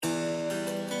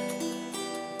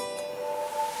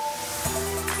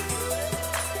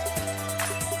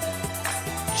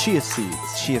Chia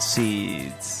seeds. Chia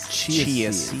seeds.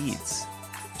 Chia seeds.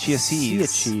 Chia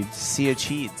seeds. Chia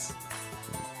seeds.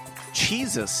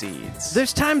 Chia seeds.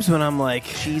 There's times when I'm like,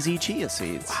 cheesy chia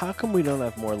seeds. how come we don't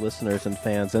have more listeners and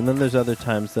fans? And then there's other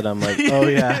times that I'm like, oh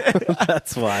yeah,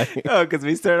 that's why. Oh, because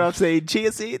we start off saying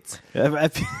chia seeds? I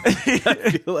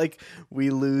feel like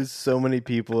we lose so many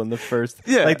people in the first.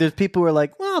 Yeah. Like there's people who are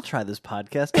like, well, I'll try this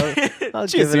podcast. I'll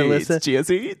Chia give it a seeds. listen. Chia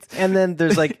seeds. And then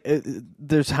there's like,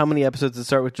 there's how many episodes that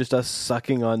start with just us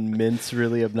sucking on mints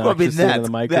really obnoxiously into the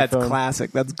microphone. That's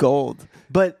classic. That's gold.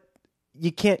 But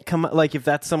you can't come like if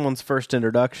that's someone's first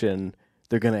introduction,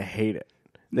 they're gonna hate it.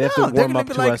 They have to warm up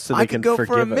to us so they can go forgive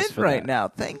for a us mint for right that. now.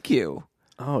 Thank you.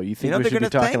 Oh, you think You know we they're should going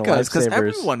be to talking thank us because lifesavers?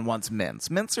 everyone wants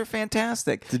mints. Mints are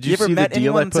fantastic. Did you you ever see the met deal I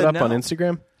anyone put said up no? on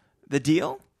Instagram? The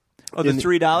deal? Oh, the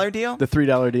 $3 deal? The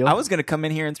 $3 deal. I was going to come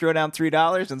in here and throw down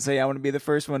 $3 and say I want to be the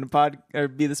first one to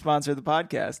be the sponsor of the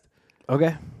podcast.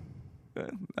 Okay.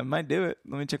 I might do it.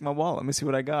 Let me check my wallet. Let me see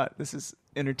what I got. This is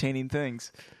entertaining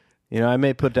things. You know, I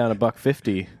may put down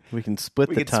 $1.50. We can split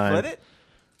We the could time. split it?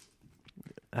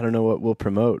 I don't know what we'll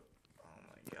promote. Oh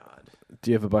my god. Do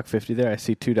you have $1.50 there? I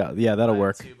see $2. Yeah, that'll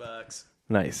work. $2.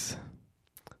 Nice.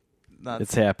 Not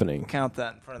It's happening. count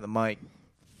that in front of the mic.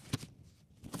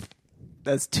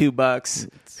 That's $2.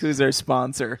 Who's our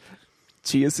sponsor?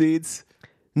 Chia seeds?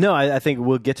 No, I think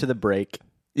we'll get to the break.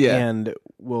 Yeah. And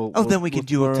we'll. Then we can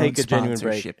do our take own a genuine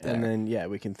break, sponsorship there. and then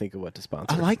we can think of what to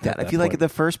sponsor. I like that. at I feel like point. the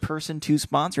first person to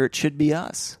sponsor it should be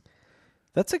us.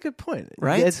 That's a good point,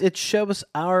 Right? It shows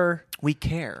our We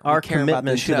care. our we care commitment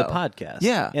about to the show. podcast,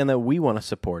 Yeah. and that we want to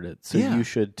support it. So Yeah. you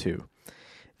should too.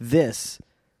 This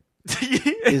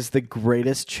is the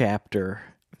greatest chapter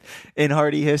In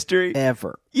Hardy history?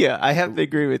 ever. Yeah, I have to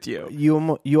agree with you.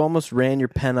 You almost ran your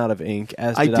pen out of ink,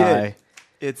 as I did did. I.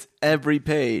 It's every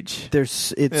page.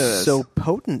 It's Yes. so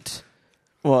potent.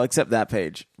 Well, except that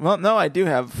page. Well, no, I do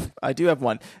have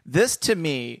one. This to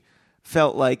me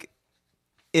felt like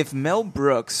if Mel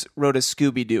Brooks wrote a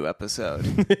Scooby-Doo episode.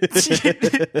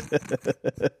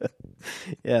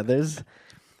 Yeah, there's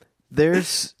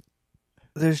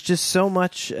just so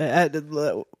much.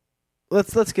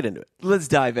 Let's get into it. Let's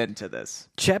dive into this.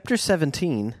 Chapter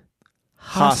 17,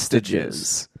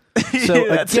 Hostages. So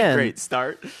That's again, a great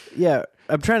start. Yeah,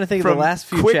 I'm trying to think of From the last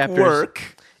few Quick chapters.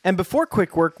 Work. And before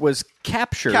Quick Work was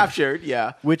Captured. Captured,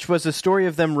 yeah. Which was a story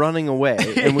of them running away.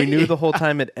 And we knew the whole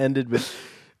time it ended with,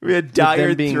 We had with dire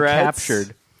them being threats.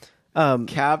 captured.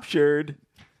 Captured.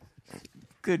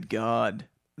 Good God.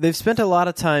 They've spent a lot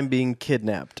of time being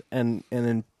kidnapped and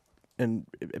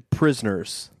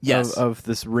prisoners Yes. of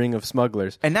this ring of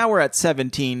smugglers. And now we're at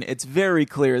 17. It's very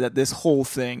clear that this whole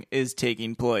thing is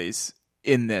taking place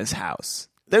in this house.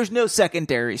 There's no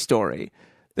secondary story.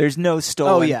 There's no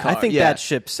stolen Oh, yeah. car. I think that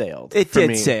ship sailed. It for did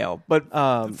me. sail. But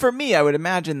for me, I would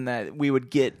imagine that we would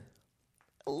get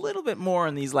a little bit more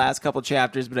in these last couple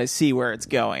chapters, but I see where it's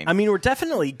going. I mean, we're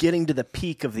definitely getting to the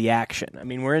peak of the action. I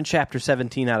mean, we're in chapter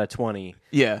 17 out of 20.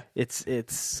 Yeah.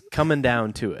 It's coming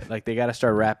down to it. Like, they got to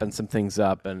start wrapping some things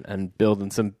up and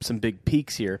building some big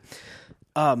peaks here.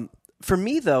 For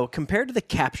me, though, compared to the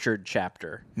Captured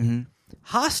chapter,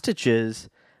 Hostages,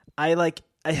 I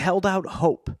held out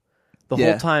hope the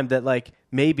whole time that, like,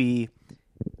 maybe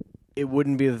it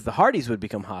wouldn't be that the Hardys would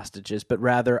become hostages, but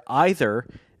rather either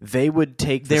they would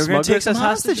take the They were gonna smugglers take some as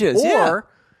hostages, hostages, yeah. or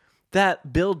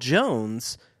that Bill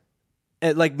Jones,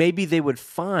 maybe they would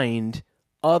find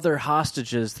other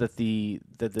hostages that the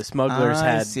smugglers I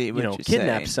had, see what you're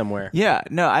kidnapped saying. somewhere. Yeah.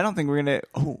 No, I don't think we're going to...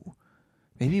 Oh,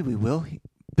 maybe we will.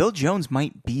 Bill Jones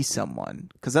might be someone,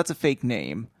 because that's a fake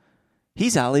name.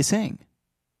 He's Ali Singh.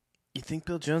 You think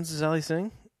Bill Jones is Ali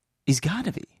Singh? He's got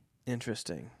to be.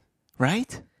 Interesting.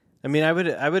 Right? I mean, I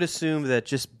would assume that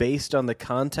just based on the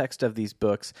context of these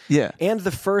books, Yeah. and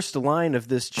the first line of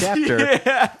this chapter,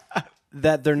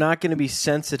 that they're not going to be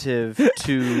sensitive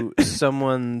to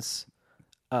someone's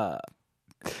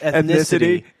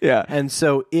ethnicity. Yeah. And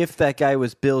so, if that guy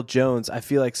was Bill Jones, I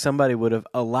feel like somebody would have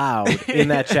allowed in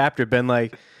that chapter been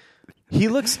like, he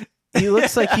looks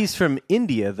like he's from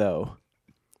India, though.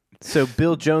 So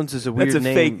Bill Jones is a weird That's a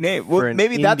name. fake name. for Well, an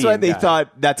maybe that's why Indian they guy.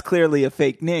 thought that's clearly a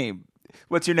fake name.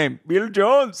 What's your name? Bill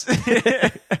Jones.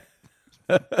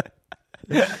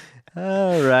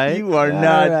 All right, You are all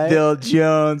not right. Bill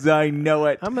Jones. I know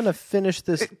it. I'm gonna finish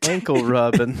this ankle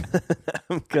rub, and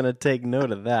I'm gonna take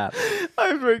note of that.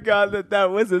 I forgot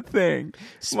that was a thing.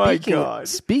 My God.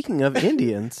 Speaking of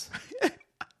Indians,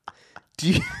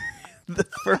 the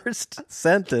first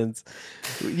sentence,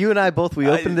 you and I both, we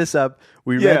opened this up,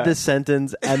 we read this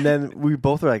sentence, and then we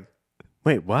both were like,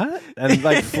 wait, what? And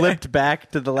like flipped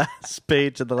back to the last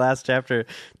page of the last chapter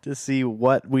to see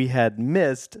what we had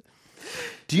missed.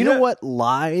 Do you know what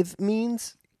lithe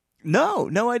means? No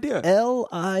idea.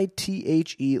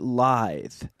 Lithe,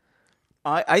 lithe.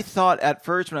 I thought at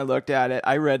first when I looked at it,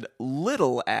 I read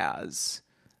little as.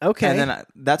 Okay. And then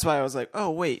that's why I was like, oh,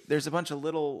 wait, there's a bunch of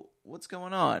little, what's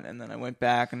going on? And then I went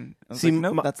back and I was like,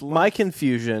 nope, that's little. My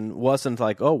confusion wasn't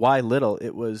like, oh, why little?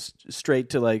 It was straight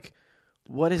to like,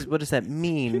 what does that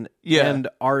mean? Yeah. And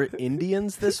are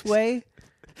Indians this way?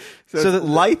 So that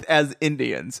lithe as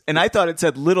Indians. And I thought it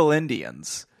said little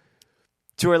Indians.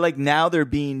 To where like now they're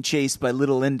being chased by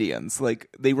little Indians. Like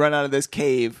they run out of this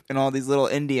cave and all these little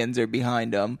Indians are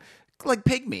behind them. Like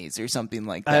pygmies or something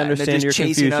like that. I understand and they're just your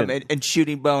chasing confusion. them and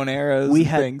shooting bow and arrows. We and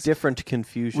had things. different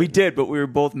confusion. We did, but we were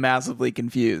both massively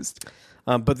confused.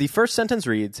 But the first sentence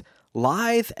reads,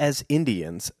 lithe as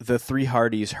Indians, the three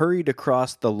Hardys hurried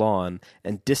across the lawn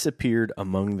and disappeared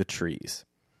among the trees.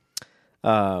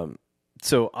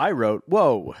 So I wrote,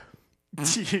 whoa.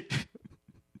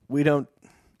 We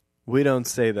don't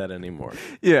say that anymore.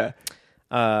 Yeah.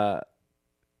 But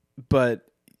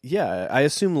yeah, I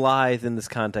assume lithe in this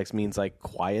context means like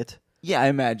quiet. Yeah, I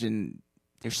imagine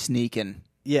they're sneaking.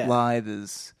 Yeah. Lithe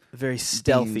is Very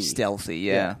stealthy. Stealthy,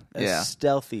 yeah. Yeah.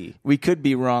 Stealthy. We could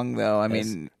be wrong though. I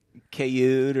mean,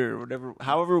 coyote or whatever,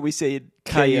 however we say it.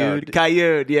 Coyote.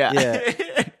 Coyote, yeah.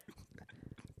 Yeah.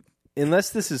 Unless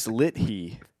this is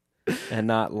lithe and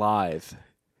not lithe.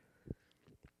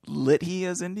 Lithe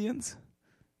as Indians?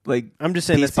 Like I'm just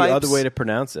saying peace that's the other pipes? way to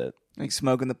pronounce it. Like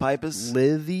smoking the pipes?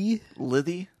 Lithy.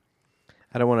 Lithy?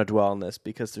 I don't want to dwell on this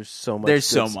because there's so much. There's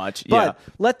so much, But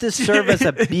let this serve as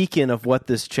a beacon of what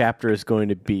this chapter is going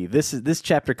to be. This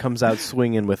chapter comes out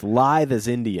swinging with lithe as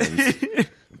Indians.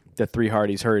 The three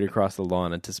Hardys hurried across the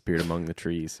lawn and disappeared among the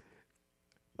trees.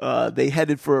 They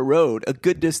headed for a road a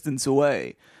good distance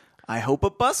away. I hope a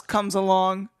bus comes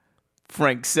along,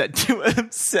 Frank said to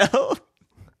himself.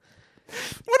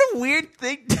 What a weird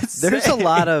thing to say. There's a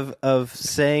lot of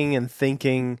saying and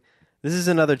thinking. This is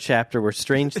another chapter where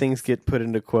strange things get put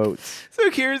into quotes. So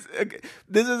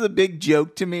this is a big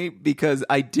joke to me because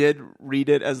I did read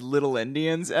it as Little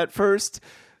Indians at first.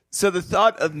 So the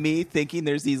thought of me thinking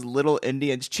there's these little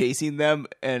Indians chasing them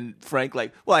and Frank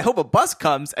like, well, I hope a bus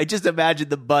comes. I just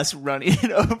imagined the bus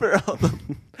running over all the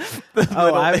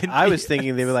Oh, I was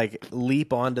thinking they would like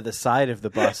leap onto the side of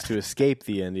the bus to escape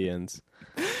the Indians.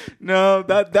 No,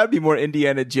 that'd be more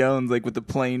Indiana Jones, like with the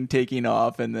plane taking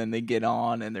off and then they get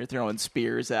on and they're throwing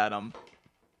spears at them.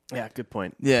 Yeah, good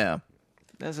point. Yeah.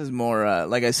 This is more,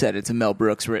 like I said, it's a Mel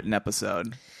Brooks written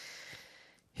episode.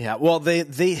 Yeah, well,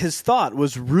 his thought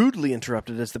was rudely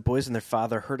interrupted as the boys and their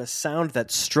father heard a sound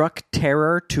that struck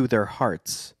terror to their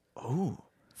hearts. Oh.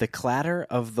 The clatter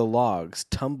of the logs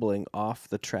tumbling off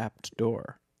the trapped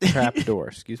door.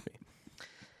 Excuse me.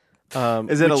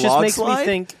 Is it a which log just makes slide? me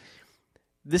think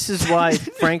this is why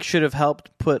Frank should have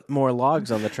helped put more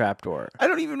logs on the trapdoor. I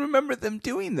don't even remember them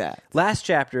doing that. Last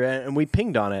chapter, and we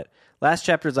pinged on it, last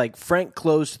chapter is like Frank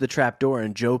closed the trapdoor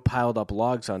and Joe piled up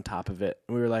logs on top of it.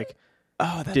 And we were like,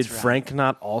 oh, that's did right. Frank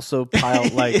not also pile,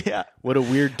 like, Yeah. what a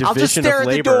weird division I'll just stare of at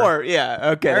labor. the door.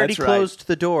 Yeah, okay, I already that's right. closed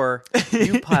the door.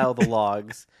 You pile the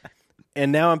logs.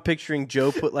 And now I'm picturing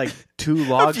Joe put like 2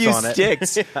 logs a few on it.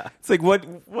 sticks. Yeah. It's like,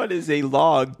 what is a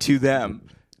log to them?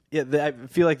 Yeah, I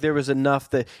feel like there was enough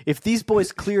that if these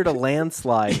boys cleared a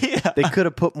landslide, they could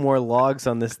have put more logs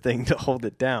on this thing to hold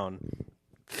it down.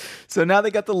 So now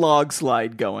they got the log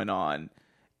slide going on.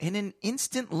 And an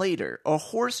instant later, a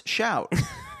hoarse shout.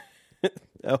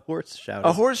 A horse shouted.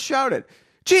 A horse shouted,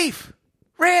 Chief!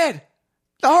 Red!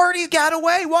 The Hardys got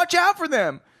away! Watch out for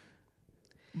them!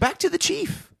 Back to the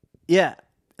Chief. Yeah.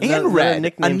 And Red.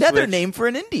 nickname Another switch. name for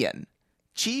an Indian.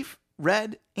 Chief,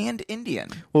 Red, and Indian.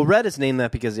 Well, Red is named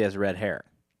that because he has red hair.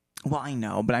 Well, I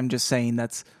know, but I'm just saying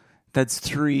that's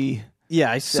 3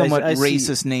 Yeah, somewhat I see.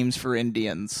 racist names for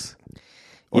Indians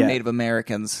or Yeah. Native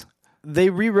Americans. They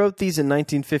rewrote these in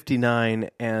 1959,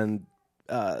 and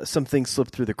some things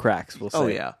slipped through the cracks, we'll say. Oh,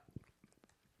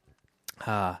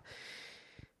 yeah.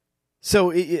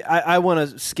 So I want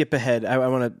to skip ahead. I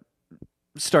want to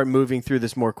start moving through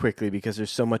this more quickly because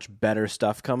there's so much better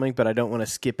stuff coming, but I don't want to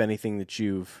skip anything that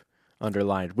you've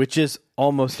underlined, which is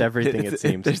almost everything, it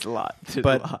seems. There's a lot.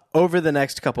 But over the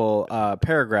next couple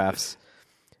paragraphs,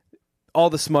 all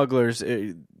the smugglers,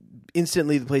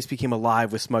 instantly the place became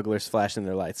alive with smugglers flashing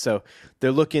their lights. So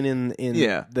they're looking in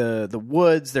the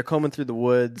woods. They're combing through the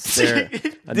woods.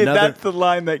 Dude, that's the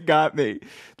line that got me.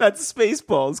 That's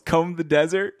Spaceballs, comb the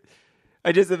desert.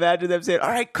 I just imagine them saying, "All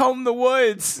right, comb the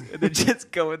woods," and they're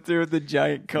just going through the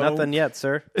giant comb. Nothing yet,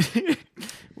 sir.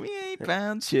 We ain't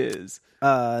found shiz.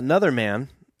 Another man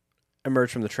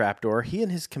emerged from the trapdoor. He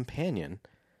and his companion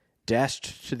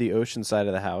dashed to the ocean side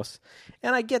of the house.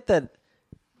 And I get that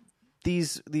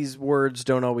these words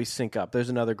don't always sync up. There's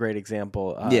another great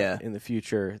example in the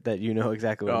future that you know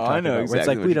exactly what I'm talking about. Exactly it's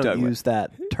like what we you're don't talking use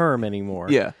that term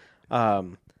anymore. Yeah.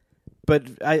 But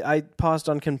I paused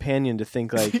on companion to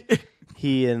think like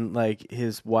he and like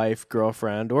his wife,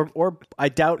 girlfriend, or I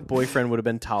doubt boyfriend would have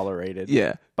been tolerated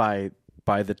by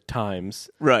the times.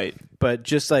 Right. But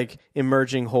just like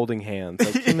emerging holding hands,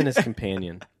 like him and his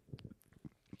companion.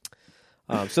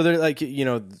 So they're like,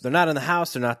 they're not in the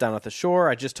house. They're not down at the shore.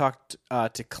 I just talked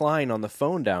to Klein on the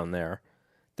phone down there.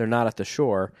 They're not at the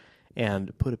shore.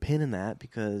 And put a pin in that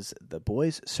because the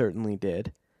boys certainly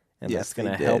did. And that's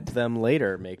going to help them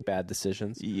later make bad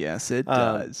decisions. Yes, it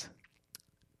does.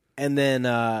 And then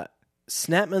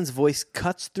Snapman's voice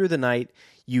cuts through the night.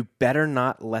 You better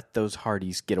not let those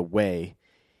Hardys get away.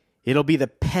 It'll be the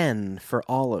pen for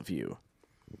all of you.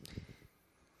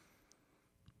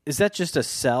 Is that just a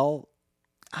cell?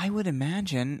 I would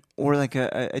imagine. Or like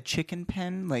a chicken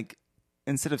pen. Like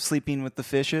instead of sleeping with the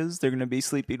fishes, they're going to be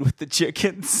sleeping with the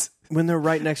chickens. When they're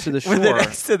right next to the shore. When they're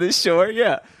next to the shore,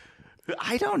 yeah.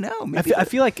 I don't know. Maybe I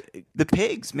feel like the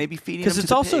pigs, maybe feeding them to the pigs. Because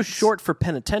it's also short for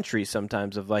penitentiary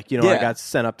sometimes of like, I got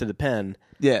sent up to the pen.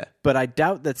 Yeah. But I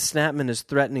doubt that Snapman is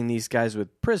threatening these guys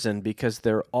with prison because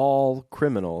they're all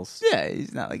criminals. Yeah,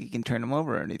 he's not like he can turn them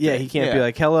over or anything. Yeah, he can't be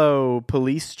like, hello,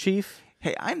 police chief.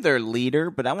 Hey, I'm their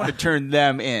leader, but I want to turn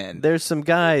them in. There's some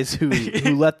guys who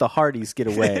let the Hardys get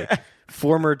away.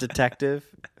 Former detective,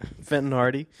 Fenton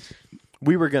Hardy.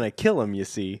 We were going to kill him, you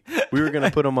see. We were going to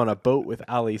put him on a boat with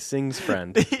Ali Singh's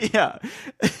friend. Yeah.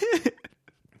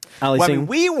 Ali Singh, I mean,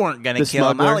 we weren't going to kill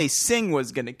smuggler. him. Ali Singh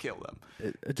was going to kill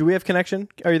him. Do we have connection?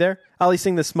 Are you there? Ali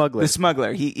Singh, the smuggler. The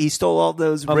smuggler. He stole all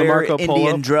those On the rare Marco Polo?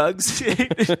 Indian drugs.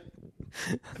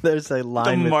 There's a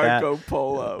line with Marco that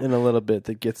Polo. in a little bit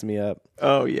that gets me up.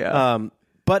 Oh, yeah.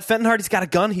 But Fenton Hardy's got a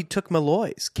gun. He took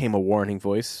Malloy's, came a warning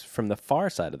voice from the far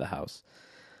side of the house.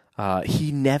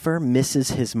 He never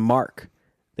misses his mark,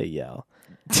 they yell.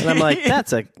 And I'm like,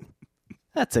 that's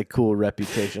a cool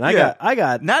reputation. I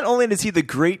got Not only is he the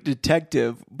great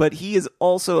detective, but he is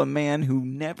also a man who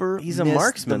never He's a missed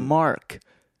marksman. the mark.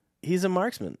 He's a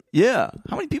marksman. Yeah.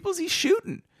 How many people is he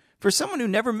shooting? For someone who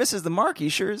never misses the mark, he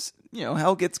sure is,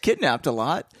 hell gets kidnapped a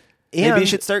lot. Maybe he And-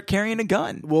 should start carrying a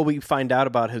gun. Well, we find out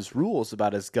about his rules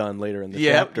about his gun later in the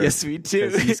chapter. Yes, we do.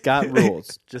 'Cause he's got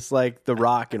rules, just like The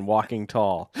Rock in Walking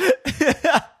Tall.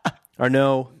 Or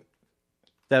no,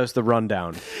 that was the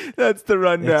rundown. That's the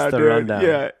rundown, It's the dude. rundown.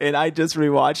 Yeah, and I just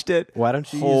rewatched it. Why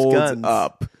don't you Holds use guns?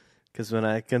 up. Because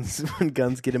when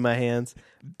guns get in my hands,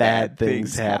 bad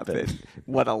things happen.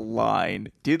 What a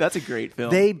line. Dude, that's a great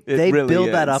film. They It really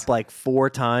build that is. up like 4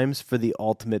 times for the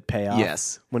ultimate payoff.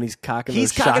 Yes. When he's cocking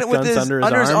He's those cocking it with shotguns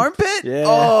under his arm. armpit? Yeah.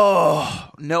 Oh,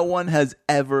 no one has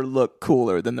ever looked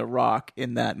cooler than The Rock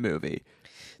in that movie.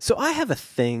 So I have a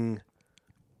thing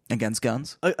Against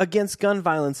guns? against gun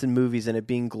violence in movies and it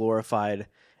being glorified,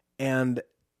 and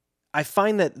I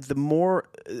find that the more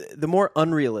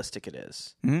unrealistic it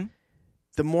is,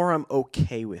 the more I'm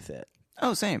okay with it.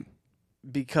 Oh, same.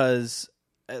 Because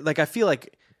like I feel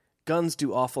like guns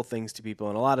do awful things to people,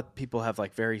 and a lot of people have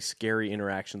like very scary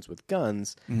interactions with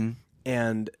guns.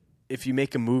 And if you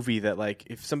make a movie that like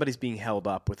if somebody's being held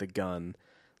up with a gun,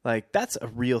 like that's a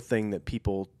real thing that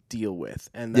people deal with,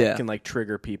 and that can like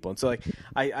trigger people. And so like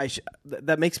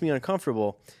that makes me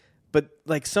uncomfortable. But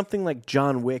like something like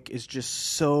John Wick is just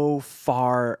so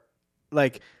far,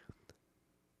 like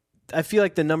I feel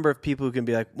like the number of people who can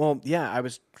be like, well, yeah, I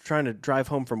was trying to drive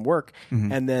home from work,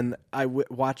 and then I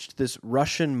watched this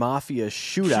Russian mafia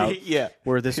shootout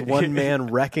where this one-man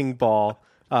wrecking ball,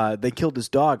 they killed his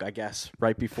dog, I guess,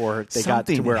 right before they got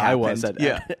to where I was at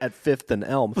 5th and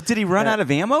Elm. Well, did he run out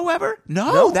of ammo ever?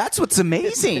 No, that's what's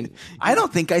amazing. I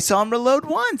don't think I saw him reload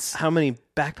once. How many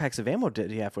backpacks of ammo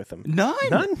did he have with him?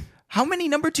 None. How many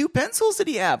number 2 pencils did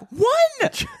he have? One.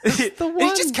 the And one.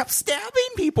 he just kept stabbing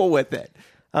people with it.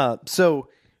 So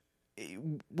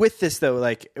with this though,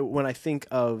 like when I think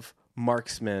of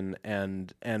marksman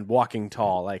and walking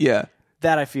tall, like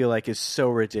that I feel like is so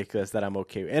ridiculous that I'm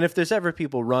okay with. And if there's ever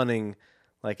people running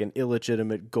like an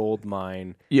illegitimate gold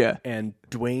mine, and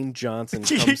Dwayne Johnson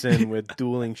comes in with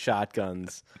dueling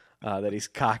shotguns that he's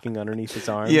cocking underneath his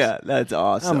arms, that's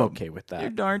awesome. I'm okay with that. You're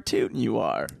darn tootin' you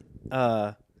are.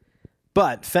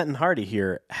 But Fenton Hardy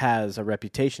here has a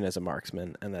reputation as a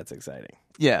marksman, and that's exciting.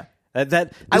 Yeah.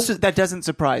 That doesn't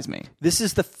surprise me. This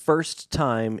is the first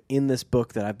time in this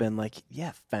book that I've been like,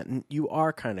 yeah, Fenton, you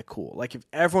are kind of cool. Like, if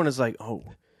everyone is like, oh,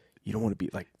 you don't want to be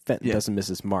like, Fenton doesn't miss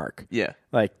his mark. Yeah.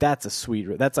 Like, that's a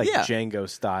sweet, that's like Django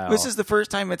style. This is the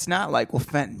first time it's not like, well,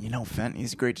 Fenton,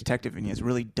 he's a great detective and he has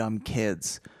really dumb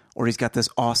kids. Or he's got this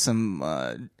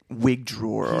awesome wig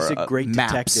drawer. He's a great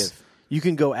detective. You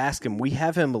can go ask him. We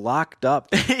have him locked up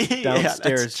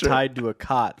downstairs, tied to a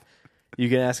cot. You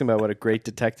can ask him about what a great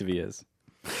detective he is.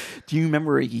 Do you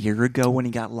remember a year ago when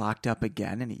he got locked up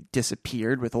again and he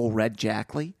disappeared with old Red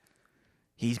Jackley?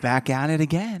 He's back at it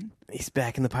again. He's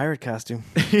back in the pirate costume.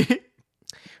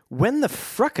 When the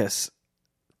fracas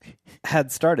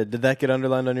had started, did that get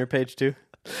underlined on your page too?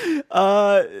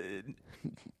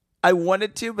 I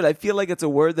wanted to, but I feel like it's a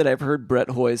word that I've heard Brett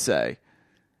Hoy say.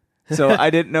 So I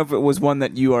didn't know if it was one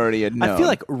that you already had known. I feel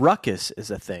like ruckus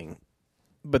is a thing.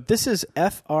 But this is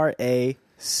Fracas.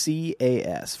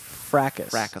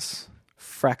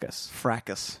 Fracas.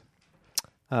 Fracas.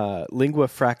 Lingua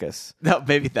fracas. No,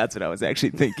 maybe that's what I was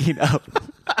actually thinking of.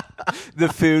 The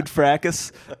food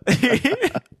fracas.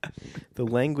 The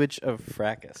language of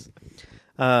fracas.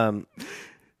 The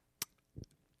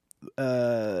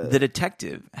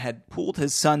detective had pulled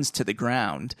his sons to the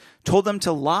ground, told them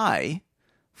to lie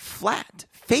flat,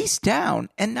 face down,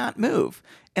 and not move.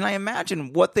 And I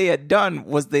imagine what they had done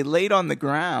was they laid on the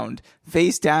ground,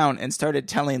 face down, and started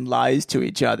telling lies to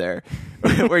each other.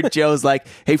 Where Joe's like,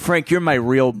 hey, Frank, you're my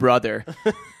real brother.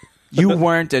 You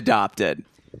weren't adopted.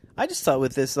 I just thought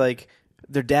with this, like,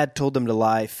 their dad told them to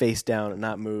lie face down and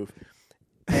not move.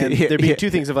 And there'd be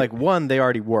two things of, like, one, they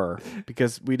already were.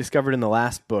 Because we discovered in the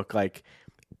last book, like,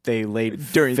 they laid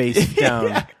face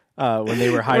down. When they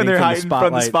were hiding,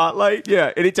 from the spotlight.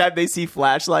 Yeah. Anytime they see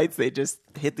flashlights, they just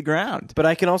hit the ground. But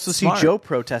I can also see Joe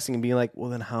protesting and being like,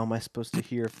 well, then how am I supposed to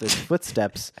hear if there's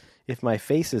footsteps if my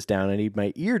face is down? I need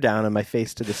my ear down and my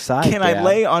face to the side. Can I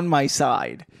lay on my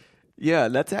side? Yeah,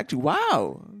 that's actually,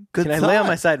 wow. Good Can I lay on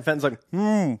my side? And Fenton's like,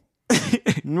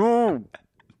 no.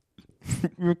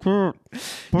 You can't.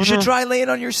 You should try laying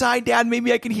on your side, Dad.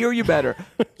 Maybe I can hear you better.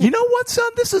 You know what, son?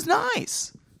 This is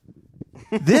nice.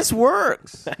 This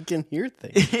works. I can hear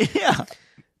things. Yeah.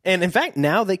 And in fact,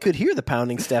 now they could hear the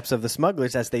pounding steps of the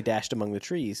smugglers as they dashed among the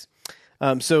trees.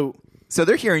 So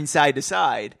they're hearing side to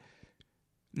side,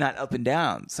 not up and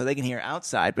down. So they can hear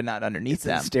outside, but not underneath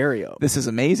them. Stereo. This is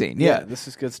amazing. Yeah, this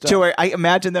is good stuff. So I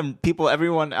imagine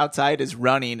everyone outside is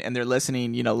running and they're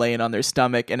listening, laying on their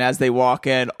stomach. And as they walk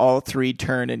in, all three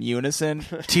turn in unison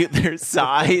to their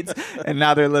sides. And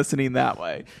now they're listening that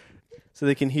way. So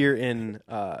they can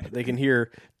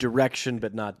hear direction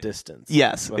but not distance.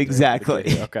 Yes,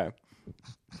 exactly. Okay.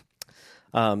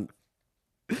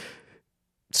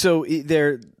 So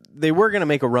they were going to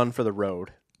make a run for the road,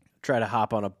 try to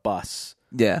hop on a bus.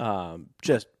 Yeah.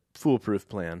 Just foolproof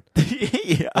plan.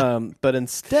 Yeah. But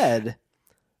instead,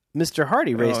 Mr.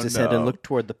 Hardy raised his head and looked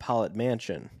toward the Pollitt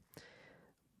mansion.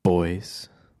 Boys,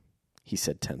 he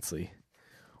said tensely,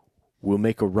 we'll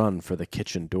make a run for the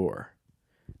kitchen door.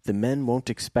 The men won't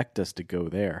expect us to go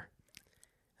there.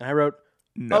 And I wrote,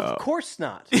 no. Of course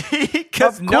not.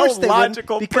 Because no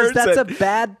logical because person. That's a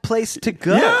bad place to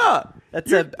go. Yeah.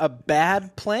 That's a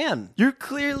bad plan. You're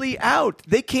clearly out.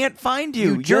 They can't find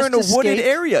you. You're in a wooded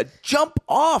area. Jump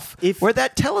off where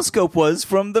that telescope was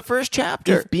from the first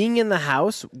chapter. If being in the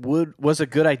house was a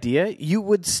good idea, you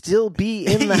would still be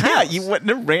in the house. Yeah, you wouldn't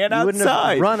have ran outside. You wouldn't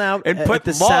have run out and put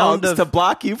the logs sound to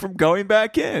block you from going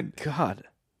back in. God.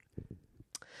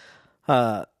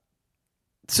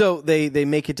 So they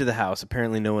make it to the house.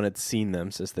 Apparently no one had seen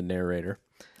them, says the narrator.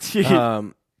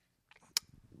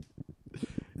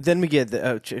 Then we get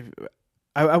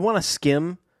I want to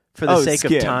skim for the sake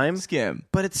of time. Skim.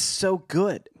 But it's so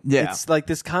good. Yeah. It's like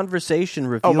this conversation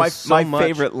reveals so my much.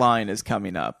 favorite line is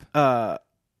coming up.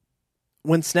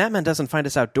 When Snapman doesn't find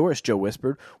us outdoors, Joe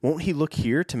whispered, won't he look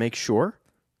here to make sure?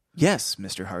 Yes,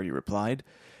 Mr. Hardy replied.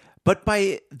 But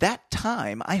by that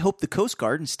time, I hope the Coast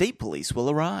Guard and State Police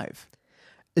will arrive.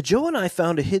 Joe and I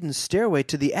found a hidden stairway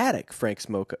to the attic, Frank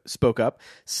spoke up.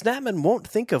 Snapman won't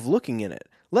think of looking in it.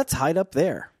 Let's hide up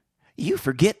there. You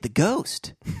forget the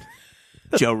ghost,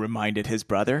 Joe reminded his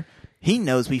brother. He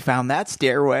knows we found that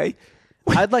stairway.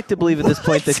 I'd like to believe at this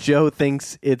point that Joe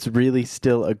thinks it's really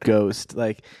still a ghost.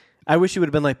 Like, I wish he would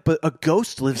have been like, but a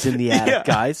ghost lives in the attic,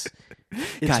 guys.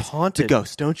 It's haunted. The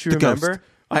ghost. Don't you remember?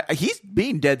 Ghost. He's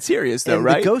being dead serious, though, and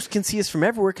right? The ghost can see us from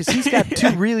everywhere because he's got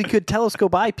two really good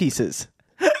telescope eyepieces.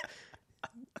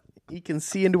 He can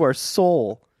see into our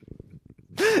soul.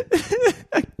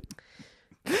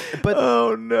 But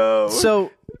oh, no.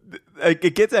 So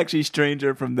it gets actually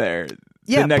stranger from there.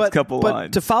 Yeah, the next couple but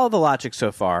lines. To follow the logic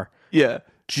so far, Yeah.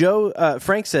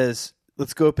 Frank says,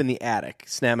 let's go up in the attic.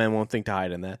 Snapman won't think to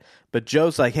hide in that. But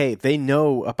Joe's like, hey, they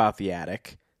know about the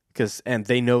attic, and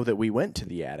they know that we went to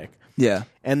the attic. Yeah.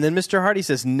 And then Mr. Hardy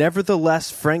says,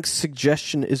 nevertheless, Frank's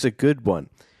suggestion is a good one.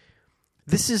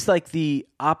 This is like the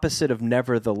opposite of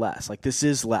nevertheless. Like, this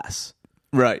is less.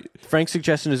 Right. Frank's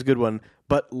suggestion is a good one,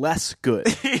 but less good.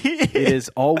 It is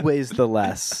always the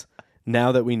less,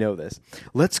 now that we know this.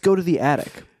 Let's go to the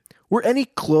attic. Were any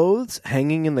clothes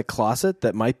hanging in the closet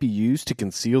that might be used to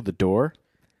conceal the door?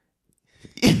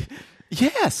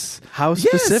 Yes. How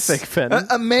specific, Fenton?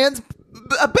 A man's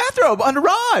a bathrobe on a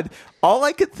rod. All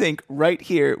I could think right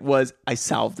here was, I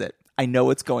solved it. I know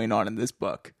what's going on in this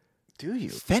book. Do you?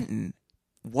 Fenton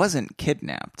wasn't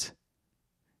kidnapped.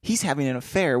 He's having an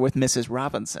affair with Mrs.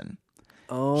 Robinson.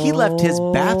 Oh. He left his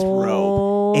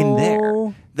bathrobe in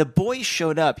there. The boy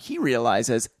showed up. He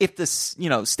realizes if the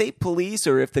state police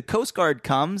or if the Coast Guard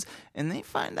comes and they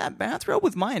find that bathrobe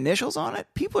with my initials on it,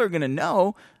 people are going to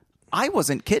know I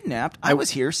wasn't kidnapped. I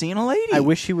was here seeing a lady. I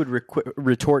wish he would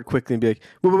retort quickly and be like,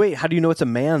 wait, how do you know it's a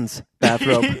man's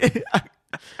bathrobe?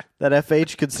 That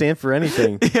FH could stand for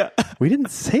anything. Yeah. We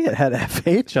didn't say it had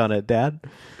FH on it, Dad.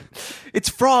 It's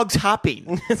frogs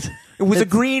hopping. It was a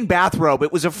green bathrobe.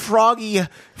 It was a froggy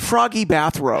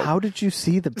bathrobe. How did you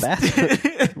see the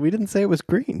bathrobe? We didn't say it was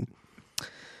green.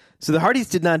 So the Hardys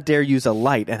did not dare use a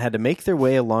light and had to make their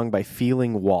way along by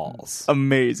feeling walls.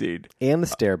 Amazing. And the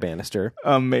stair banister.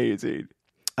 Amazing.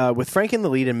 With Frank in the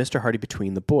lead and Mr. Hardy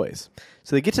between the boys.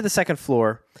 So they get to the second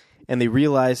floor, and they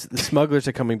realize the smugglers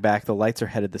are coming back. The lights are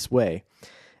headed this way.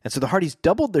 And so the Hardys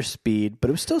doubled their speed, but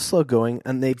it was still slow going,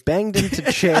 and they banged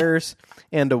into chairs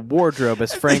and a wardrobe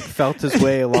as Frank felt his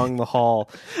way along the hall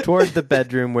toward the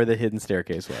bedroom where the hidden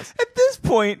staircase was. At this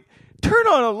point, turn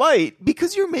on a light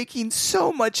because you're making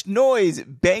so much noise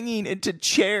banging into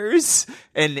chairs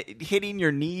and hitting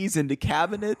your knees into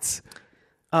cabinets.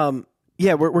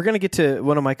 Yeah, we're going to get to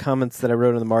one of my comments that I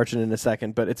wrote in the margin in a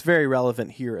second, but it's very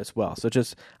relevant here as well. So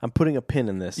I'm putting a pin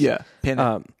in this. Yeah, pin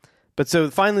it. But so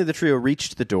finally the trio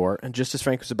reached the door, and just as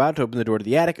Frank was about to open the door to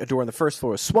the attic, a door on the first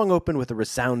floor was swung open with a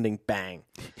resounding bang.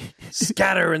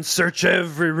 Scatter and search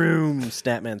every room,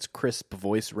 Snapman's crisp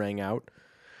voice rang out.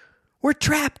 We're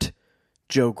trapped,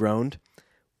 Joe groaned.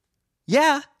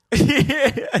 Yeah,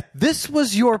 this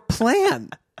was your plan.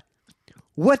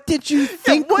 What did you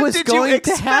think was going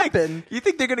to happen? You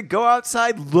think they're going to go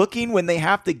outside looking when they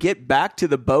have to get back to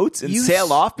the boats and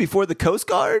sail off before the Coast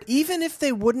Guard? Even if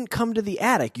they wouldn't come to the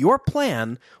attic, your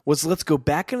plan was let's go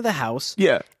back into the house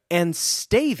and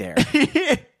stay there.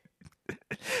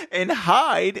 And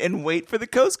hide and wait for the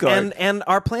Coast Guard. And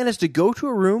our plan is to go to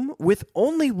a room with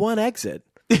only one exit.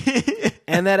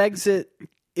 And that exit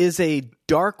is a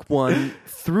dark one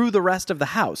through the rest of the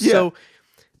house. Yeah. So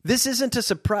this isn't a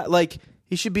surprise. Like,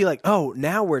 he should be like, oh,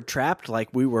 now we're trapped like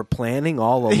we were planning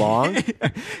all along.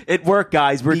 It worked,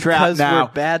 guys. We're trapped now. Because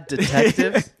we're bad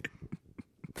detectives.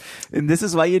 And this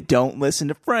is why you don't listen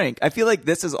to Frank. I feel like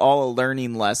this is all a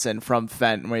learning lesson from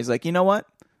Fenton, where he's like, you know what?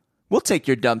 We'll take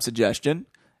your dumb suggestion.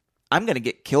 I'm going to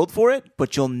get killed for it,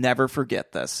 but you'll never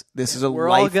forget this. This is a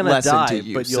life lesson die, to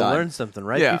you, but you'll son. learn something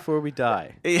right before we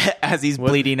die. As he's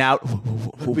bleeding out.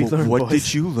 What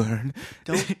did you learn?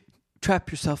 Don't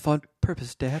trap yourself on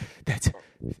purpose, Dad. That's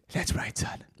right,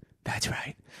 son. That's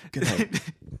right. Good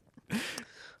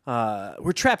night.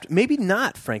 We're trapped. Maybe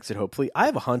not, Frank said hopefully. I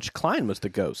have a hunch Klein was the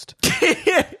ghost.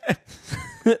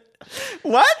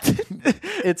 What?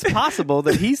 It's possible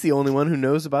that he's the only one who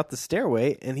knows about the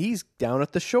stairway, and he's down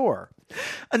at the shore.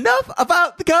 Enough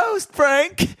about the ghost,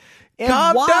 Frank. And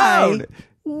calm down.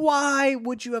 Why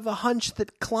would you have a hunch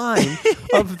that Klein,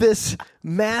 of this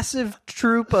massive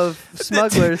troop of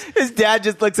smugglers... His dad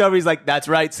just looks over, he's like, that's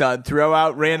right, son. Throw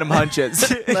out random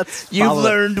hunches. You've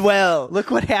learned well.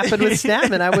 Look what happened with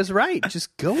Snapman. I was right.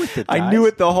 Just go with it, guys. I knew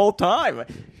it the whole time.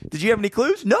 Did you have any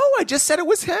clues? No, I just said it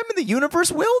was him and the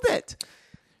universe willed it.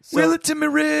 Will it to me,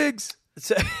 Riggs.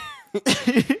 So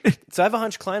I have a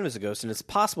hunch Klein was a ghost, and it's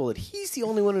possible that he's the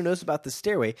only one who knows about the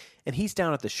stairway, and he's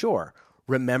down at the shore.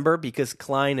 Remember, because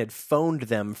Klein had phoned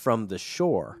them from the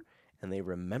shore, and they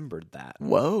remembered that.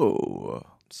 Whoa.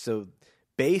 So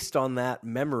based on that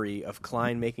memory of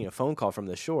Klein making a phone call from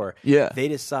the shore, they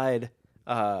decide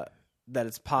that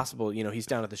it's possible, he's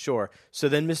down at the shore. So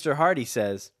then Mr. Hardy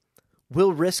says,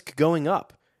 we'll risk going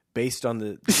up, based on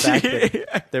the fact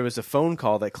that there was a phone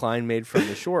call that Klein made from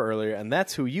the shore earlier, and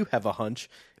that's who you have a hunch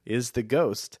is the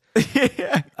ghost.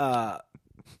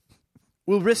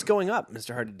 We'll risk going up,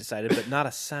 Mr. Hardy decided, but not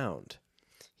a sound.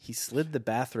 He slid the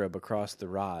bathrobe across the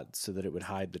rod so that it would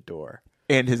hide the door.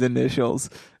 And his initials.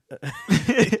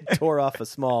 tore off a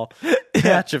small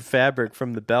patch of fabric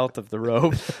from the belt of the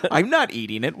robe. I'm not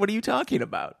eating it. What are you talking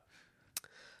about?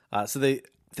 So the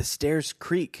stairs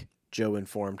creak, Joe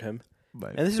informed him. My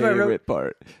And this is what I wrote. favorite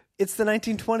part. It's the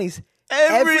 1920s.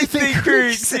 Everything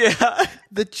creaks. Yeah.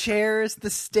 The chairs, the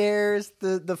stairs,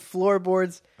 the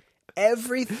floorboards,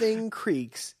 everything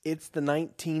creaks. It's the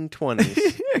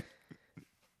 1920s.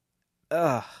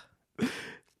 Ugh.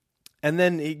 And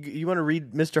then you want to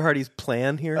read Mr. Hardy's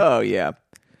plan here? Oh yeah.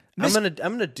 I'm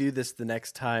gonna do this the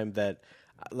next time that,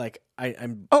 like,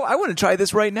 I'm. Oh, I want to try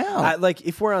this right now. Like,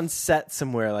 if we're on set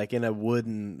somewhere, like in a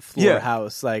wooden floor Yeah.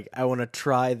 house, like, I want to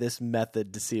try this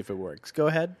method to see if it works. Go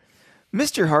ahead.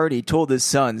 Mr. Hardy told his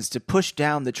sons to push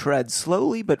down the tread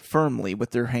slowly but firmly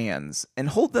with their hands and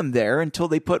hold them there until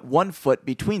they put one foot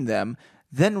between them,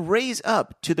 then raise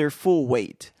up to their full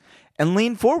weight and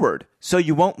lean forward so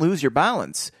you won't lose your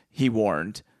balance, he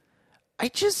warned. I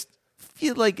just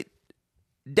feel like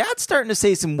Dad's starting to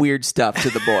say some weird stuff to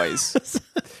the boys.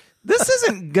 This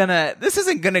isn't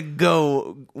gonna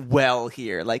go well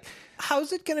here. Like,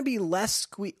 How's it gonna be less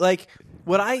Like,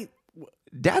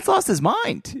 Dad's lost his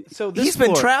mind. So this he's been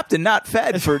floor- trapped and not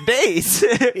fed for days.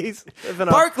 He's living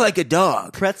Bark like a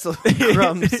dog. pretzel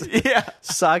crumbs, Yeah.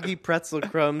 soggy pretzel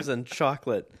crumbs, and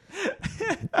chocolate,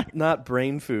 not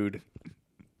brain food.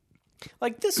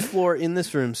 Like, this floor in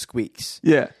this room squeaks,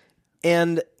 Yeah.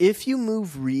 and if you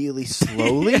move really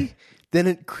slowly, then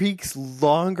it creaks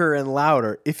longer and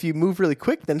louder. If you move really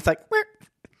quick, then it's like,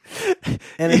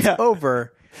 and it's Yeah.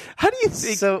 over. How do you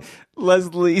think So-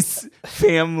 Leslie's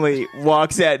family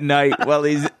walks at night while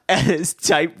he's at his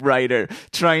typewriter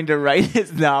trying to write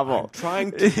his novel?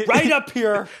 Trying to right up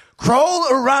here,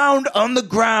 Crawl around on the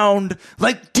ground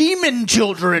like demon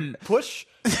children. push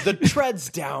the treads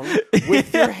down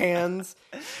with your hands,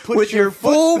 put With your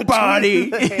full foot body.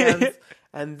 between the hands,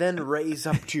 and then raise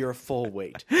up to your full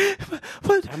weight.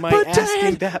 But, Am I but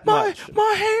asking Dad, that my, much?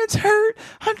 my hands hurt.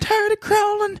 I'm tired of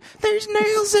crawling. There's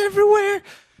nails everywhere.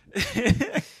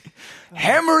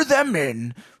 Hammer them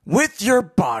in with your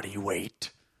body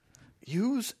weight.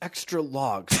 Use extra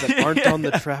logs that aren't on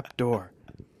the trap door.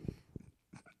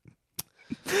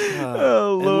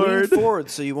 Oh, And Lord. lean forward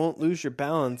so you won't lose your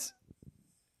balance.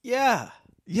 Yeah.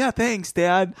 Yeah, thanks,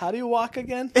 Dad. How do you walk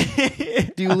again?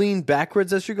 Do you lean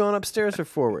backwards as you're going upstairs or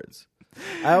forwards?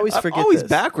 I always forget Always this.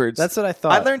 backwards. That's what I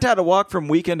thought. I learned how to walk from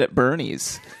Weekend at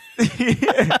Bernie's.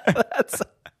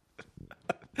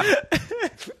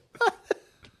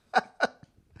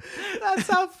 That's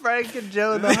how Frank and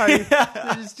Joe and the Hardy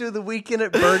they just do the Weekend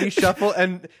at Bernie shuffle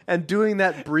and doing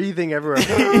that breathing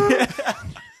everywhere.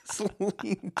 Just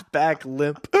leaned back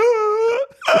limp.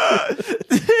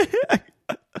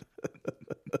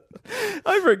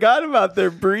 I forgot about their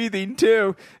breathing,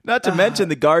 too. Not to mention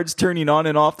the guards turning on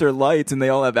and off their lights, and they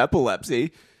all have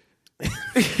epilepsy.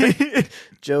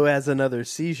 Joe has another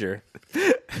seizure.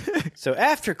 So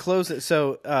after closing,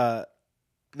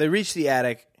 they reach the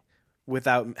attic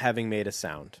without having made a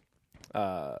sound,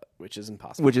 which is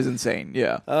impossible. Which is insane,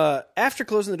 yeah. After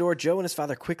closing the door, Joe and his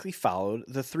father quickly followed.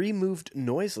 The three moved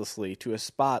noiselessly to a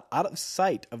spot out of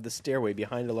sight of the stairway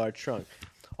behind a large trunk.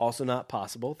 Also not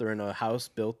possible. They're in a house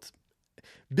built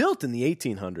in the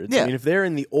 1800s. Yeah. I mean, if they're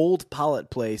in the old Pollitt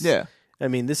place, Yeah. I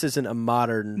mean, this isn't a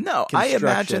modern No, I construction.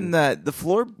 imagine that the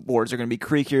floorboards are going to be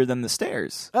creakier than the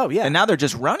stairs. Oh, yeah. And now they're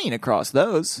just running across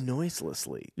those.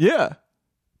 Noiselessly. Yeah.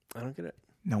 I don't get it.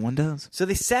 No one does. So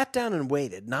they sat down and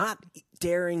waited, not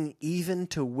daring even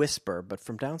to whisper, but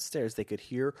from downstairs they could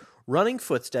hear running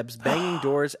footsteps, banging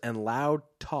doors, and loud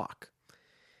talk.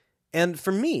 And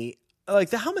for me,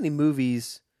 like, how many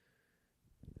movies,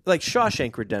 like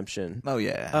Shawshank Redemption, Oh,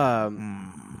 yeah.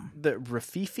 the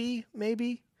Rafifi,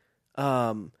 maybe?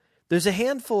 There's a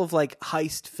handful of, like,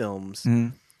 heist films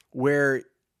where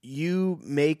you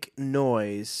make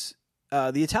noise,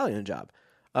 The Italian Job,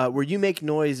 where you make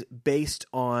noise based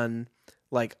on,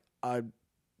 like, a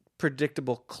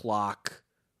predictable clock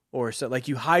or so. Like,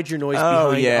 you hide your noise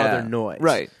behind other noise.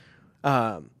 Right.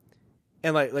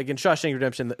 And like in Shawshank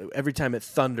Redemption, every time it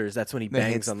thunders, that's when he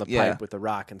bangs hits- on the yeah. pipe with the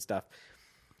rock and stuff.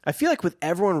 I feel like with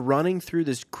everyone running through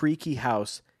this creaky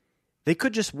house, they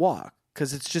could just walk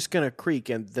because it's just going to creak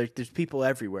and there's people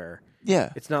everywhere.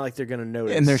 Yeah. It's not like they're going to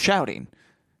notice. And they're shouting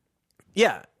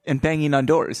yeah, and banging on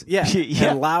doors. yeah,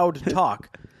 yeah. and loud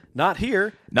talk. Not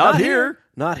here. Not here.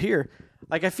 Not here.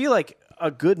 Like, I feel like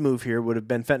a good move here would have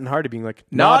been Fenton Hardy being like,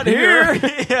 Not here.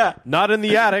 Yeah. Not in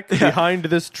the attic behind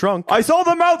this trunk. I saw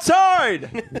them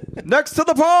outside next to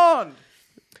the pond.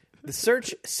 The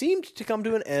search seemed to come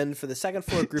to an end, for the second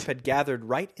floor group had gathered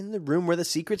right in the room where the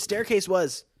secret staircase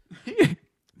was.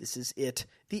 This is it.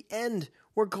 The end.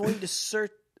 We're going to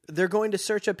They're going to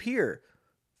search up here.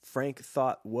 Frank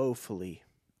thought woefully.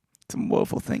 Some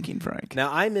woeful thinking, Frank.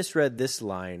 Now, I misread this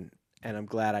line, and I'm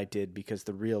glad I did because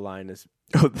the real line is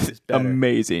This better.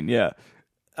 amazing, yeah.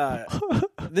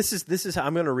 This is how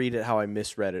I'm going to read it how I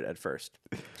misread it at first.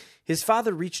 His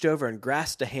father reached over and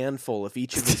grasped a handful of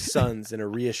each of his sons in a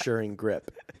reassuring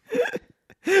grip.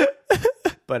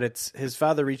 But it's his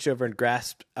father reached over and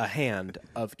grasped a hand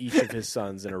of each of his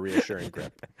sons in a reassuring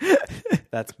grip.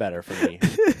 That's better for me.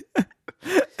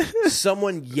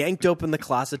 Someone yanked open the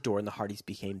closet door and the Hardys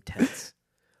became tense.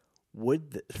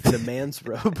 Would the man's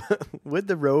robe, would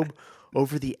the robe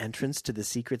over the entrance to the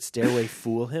secret stairway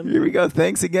fool him? Here we go.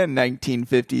 Thanks again,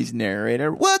 1950s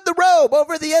narrator. Would the robe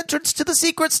over the entrance to the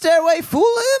secret stairway fool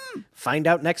him? Find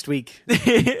out next week.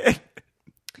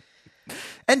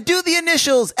 And do the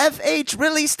initials FH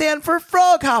really stand for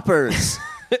frog hoppers?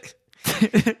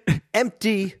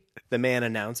 Empty, the man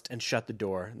announced and shut the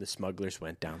door. The smugglers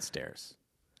went downstairs.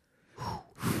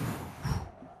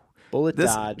 Bullet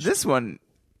dodge. This one,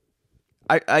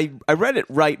 I read it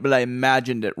right, but I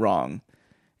imagined it wrong.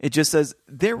 It just says,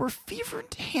 there were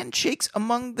fervent handshakes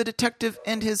among the detective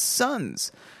and his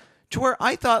sons. To where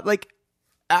I thought, like,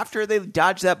 after they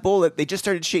dodged that bullet, they just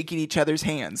started shaking each other's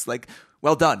hands. Like,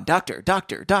 well done, doctor.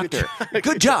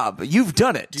 Good job. You've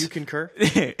done it. Do you concur?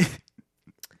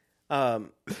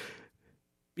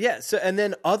 Yeah, so, and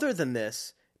then other than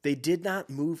this, they did not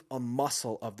move a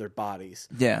muscle of their bodies.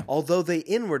 Yeah. Although they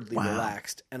inwardly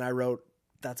relaxed. And I wrote,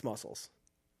 that's muscles.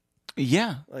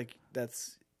 Yeah. Like,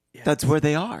 that's... Yeah, That's where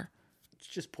they are. it's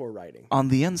just poor writing. On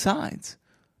the insides.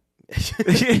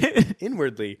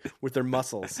 Inwardly, with their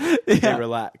muscles, they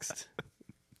relaxed.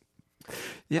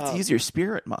 You have to use your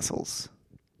spirit muscles.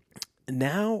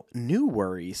 Now, new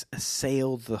worries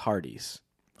assailed the Hardys.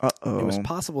 Uh-oh. It was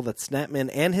possible that Snapman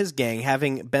and his gang,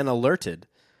 having been alerted,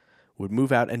 would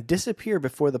move out and disappear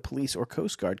before the police or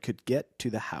Coast Guard could get to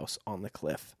the house on the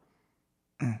cliff.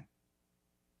 And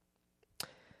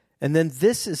then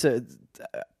this is a...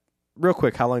 real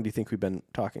quick, how long do you think we've been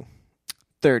talking?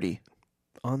 30.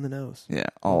 On the nose. Yeah,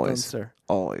 Well always. done, sir.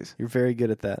 Always. You're very good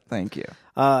at that. Thank you.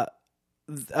 I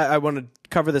want to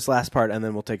cover this last part, and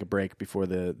then we'll take a break before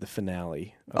the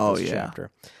finale of this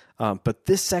chapter. But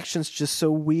this section's just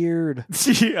so weird.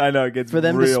 I know, it gets For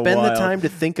them to real spend wild. the time to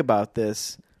think about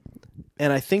this,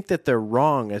 and I think that they're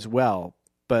wrong as well.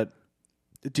 But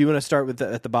do you want to start with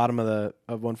at the bottom of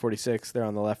 146 there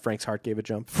on the left? Frank's heart gave a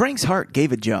jump. Frank's heart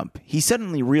gave a jump. He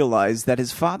suddenly realized that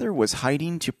his father was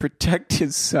hiding to protect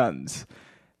his sons.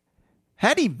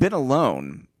 Had he been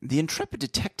alone, the intrepid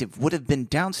detective would have been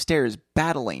downstairs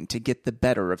battling to get the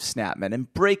better of Snapman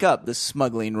and break up the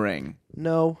smuggling ring.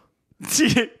 No.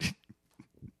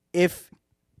 If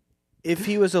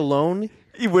he was alone,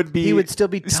 He would still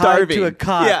be tied starving to a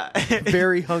cot, Yeah.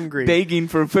 very hungry, begging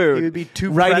for food. He would be two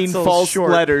writing pretzels false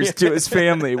short. letters to his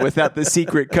family without the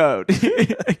secret code.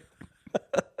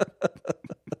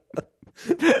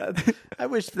 I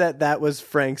wish that was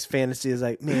Frank's fantasy. Is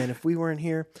like, man, if we weren't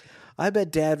here, I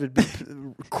bet Dad would be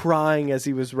crying as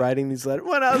he was writing these letters.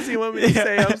 What else do you want me to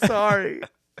say? I'm sorry.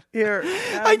 Here,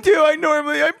 I do.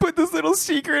 I put this little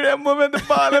secret emblem at the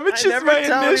bottom. It's I just never my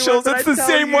tell initials. anyone, It's but the I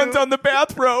same tell ones you. on the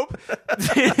bathrobe.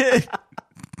 I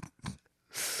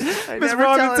Miss never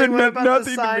Robinson tell anyone meant about nothing the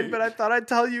to sign, me. but I thought I'd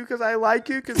tell you because I like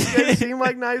you because you guys seem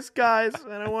like nice guys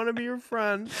and I want to be your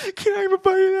friend. Can I have a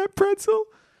bite of that pretzel?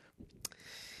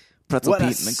 Pretzel What a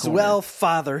Pete in the swell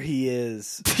father he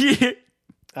is.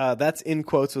 corner. That's in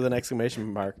quotes with an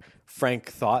exclamation mark.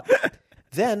 Frank thought.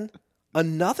 Then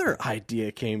another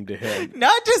idea came to him.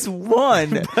 Not just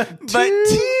one, but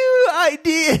two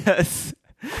ideas.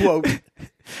 Quote.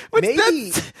 Which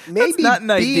Maybe that's not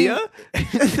an idea.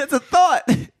 That's a thought.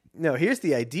 No, here's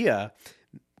the idea.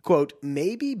 Quote,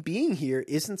 maybe being here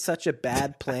isn't such a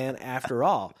bad plan after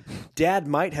all. Dad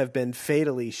might have been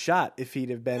fatally shot if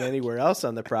he'd have been anywhere else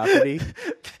on the property.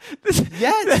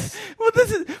 Yes. What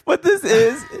this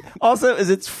is also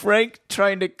is it's Frank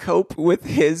trying to cope with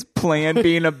his plan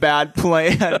being a bad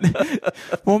plan.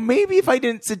 Well, maybe if I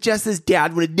didn't suggest this,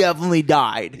 Dad would have definitely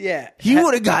died. Yeah. He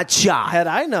would have got shot. Had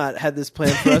I not had this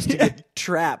plan for us to get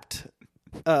trapped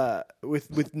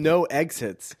with no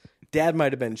exits, Dad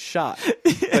might have been shot.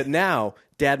 But now,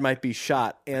 Dad might be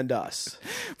shot and us.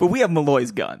 But we have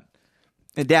Malloy's gun.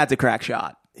 And Dad's a crack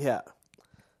shot. Yeah.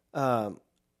 Oh,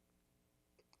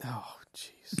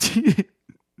 jeez.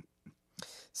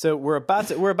 So we're about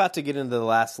to get into the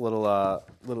last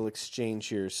little exchange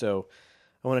here. So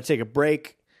I want to take a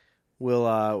break.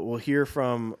 We'll hear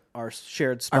from our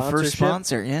shared sponsorship. Our first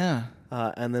sponsor, yeah.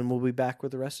 And then we'll be back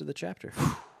with the rest of the chapter.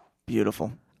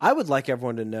 Beautiful. I would like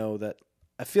everyone to know that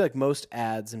I feel like most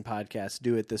ads and podcasts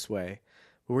do it this way.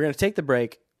 But we're going to take the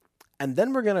break, and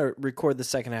then we're going to record the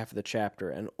second half of the chapter,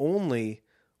 and only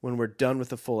when we're done with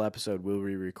the full episode will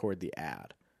we record the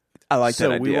ad. I like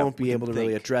that idea. So we won't be able to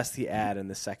really address the ad in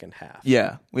the second half.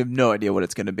 Yeah, we have no idea what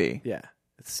it's going to be. Yeah.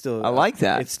 It's still. I like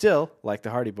that. It's still, like the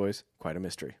Hardy Boys, quite a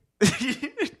mystery.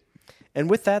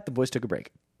 And with that, the boys took a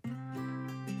break.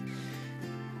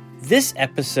 This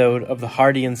episode of the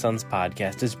Hardy and Sons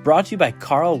podcast is brought to you by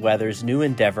Carl Weathers' new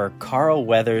endeavor, Carl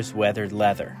Weathers Weathered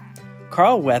Leather.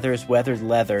 Carl Weathers Weathered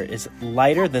Leather is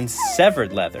lighter than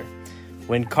severed leather.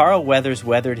 When Carl Weathers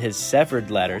weathered his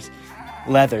severed leathers,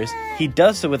 he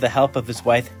does so with the help of his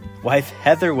wife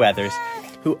Heather Weathers,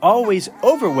 who always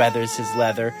over-weathers his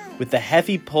leather with the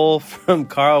heavy pull from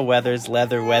Carl Weathers'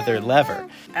 leather lever.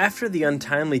 After the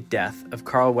untimely death of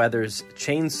Carl Weathers'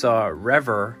 chainsaw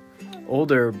rever,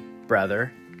 older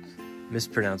brother,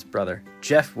 mispronounced brother,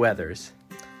 Jeff Weathers,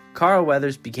 Carl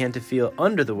Weathers began to feel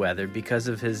under the weather because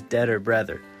of his deader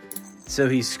brother. So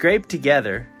he scraped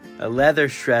together a leather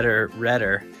shredder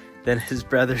redder than his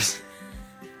brother's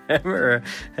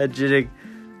hemorrhagic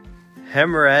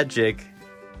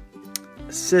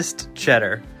cyst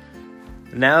cheddar.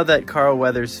 Now that Carl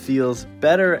Weathers feels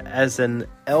better as an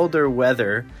elder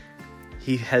weather,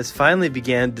 he has finally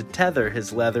began to tether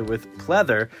his leather with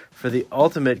pleather for the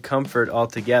ultimate comfort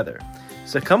altogether.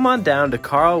 So come on down to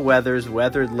Carl Weathers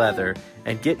Weathered Leather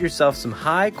and get yourself some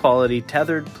high-quality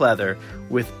tethered pleather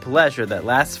with pleasure that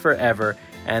lasts forever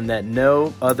and that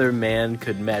no other man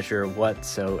could measure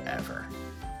whatsoever.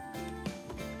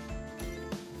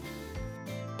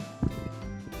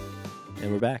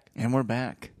 And we're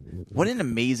back. What an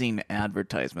amazing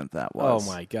advertisement that was.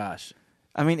 Oh my gosh.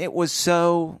 I mean, it was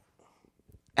so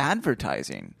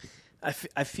advertising. I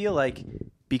feel like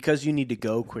because you need to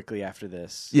go quickly after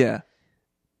this, Yeah.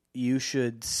 you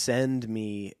should send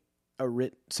me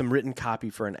some written copy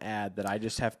for an ad that I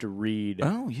just have to read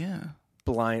Oh, yeah.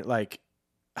 blind, like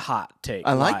hot take.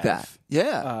 I like live. that.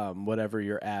 Yeah. Whatever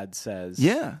your ad says.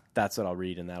 Yeah. That's what I'll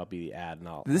read, and that'll be the ad. And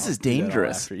This I'll is do that all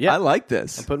dangerous. after. Yeah. I like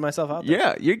this. I'm putting myself out there.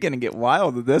 Yeah, you're going to get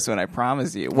wild with this one, I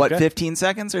promise you. What, Okay. 15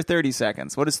 seconds or 30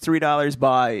 seconds? What does $3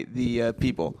 buy the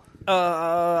people?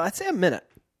 I'd say a minute.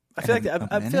 I feel like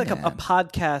minute a ad.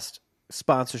 podcast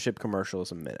sponsorship commercial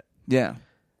is a minute. Yeah.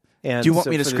 And Do you want so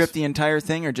me to for script this- the entire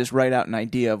thing or just write out an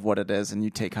idea of what it is and you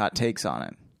take hot takes on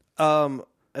it?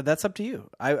 That's up to you.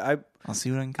 I'll see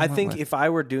what I can come I think up with. if I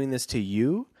were doing this to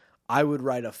you, I would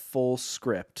write a full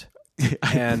script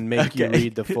and make you Okay.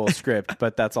 read the full script,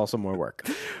 but that's also more work.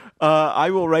 I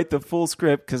will write the full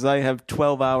script because I have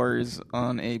 12 hours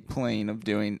on a plane of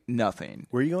doing nothing.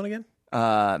 Where are you going again?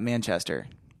 Manchester.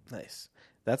 Nice.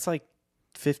 That's like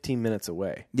 15 minutes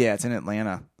away. Yeah, it's in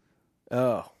Atlanta.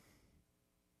 Oh.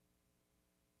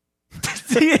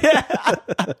 Yeah.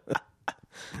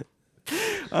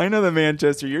 I know the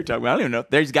Manchester you're talking about. I don't even know.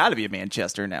 There's got to be a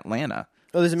Manchester in Atlanta.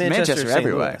 Oh, there's a Manchester, Manchester St.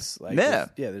 everywhere. Louis. Like, Yeah.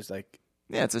 there's like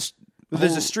Yeah, it's a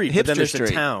there's whole a street, but then hipster there's street.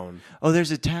 a town. Oh,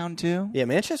 there's a town too? Yeah,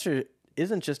 Manchester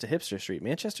isn't just a hipster street.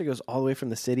 Manchester goes all the way from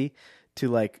the city to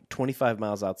like 25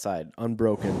 miles outside,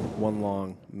 unbroken, one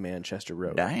long Manchester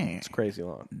road. Dang. It's crazy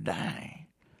long. Dang.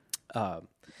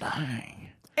 Dang.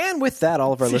 And with that,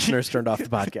 all of our listeners turned off the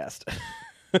podcast.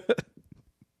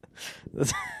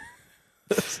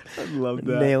 I love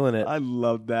that. Nailing it. I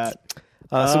love that.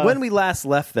 So when we last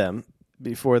left them,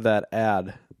 before that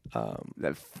ad,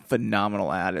 That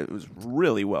phenomenal ad. It was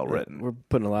really well written. we're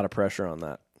putting a lot of pressure on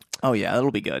that. Oh yeah,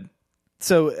 that'll be good.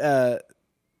 So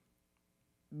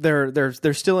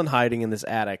they're still in hiding in this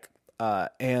attic,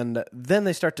 and then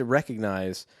they start to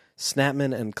recognize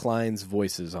Snapman and Klein's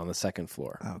voices on the second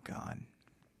floor. Oh god.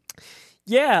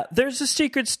 Yeah, there's a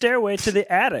secret stairway to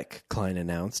the attic, Klein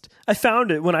announced. I found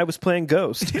it when I was playing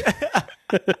Ghost.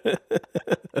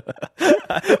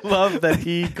 I love that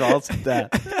he calls it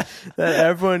that. That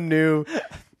everyone knew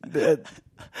that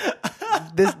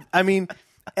this. I mean,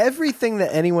 everything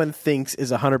that anyone thinks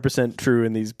is 100% true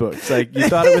in these books. Like, you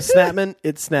thought it was Snapman,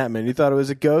 it's Snapman. You thought it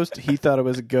was a ghost, he thought it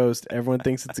was a ghost. Everyone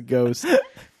thinks it's a ghost.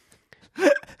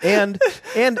 And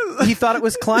he thought it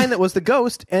was Klein that was the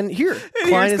ghost. And here,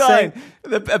 Klein is saying,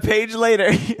 a page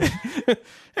later.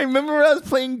 Hey, remember when I was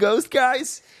playing Ghost,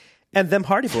 guys? and them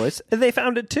Hardy Boys, they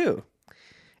found it too.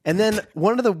 And then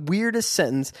one of the weirdest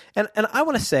sentence, and I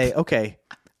want to say, okay,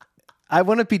 I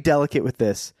want to be delicate with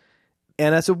this.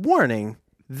 And as a warning,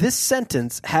 this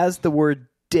sentence has the word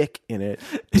dick in it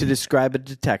to describe a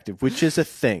detective, which is a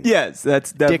thing. Yes,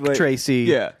 that's definitely Dick Tracy.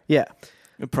 Yeah, Yeah.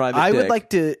 a private. I would dick. like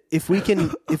to, if we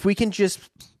can just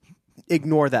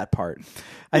ignore that part.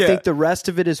 I Yeah. think the rest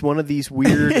of it is one of these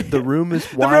weird. The room is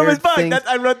The wired. room is fine. things,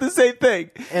 I wrote the same thing.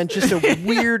 and just a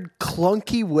weird,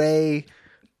 clunky way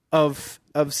of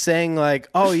saying like,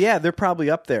 "Oh yeah, they're probably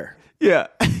up there." Yeah.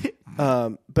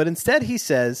 But instead, he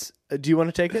says, "Do you want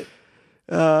to take it?"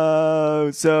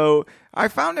 So I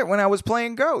found it when I was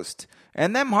playing Ghost,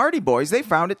 and them Hardy Boys, they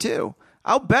found it too.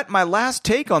 I'll bet my last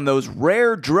take on those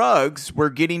rare drugs we're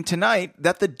getting tonight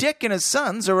that the Dick and his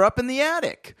sons are up in the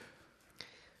attic.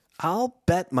 I'll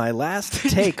bet my last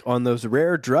take on those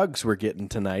rare drugs we're getting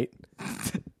tonight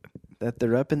that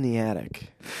they're up in the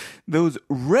attic Those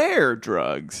rare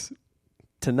drugs.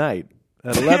 tonight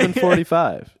at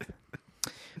 11:45.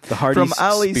 The Hardy From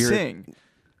Ali Singh.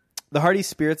 The Hardy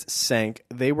spirits sank.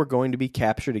 They were going to be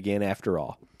captured again after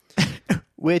all.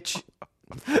 Which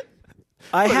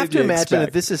I have did to you imagine that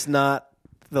expect? this is not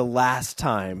the last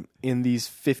time in these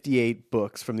 58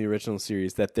 books from the original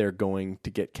series that they're going to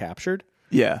get captured.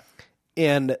 Yeah.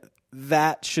 And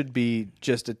that should be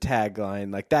just a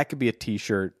tagline. Like that could be a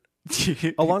t-shirt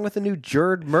along with a new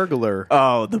Jerd Murgler.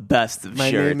 Oh, the best of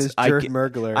My shirts. name is Jerd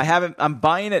Murgler. I'm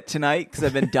buying it tonight because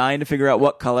I've been dying to figure out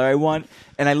what color I want.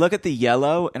 And I look at the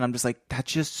yellow and I'm just like,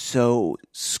 that's just so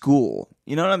school.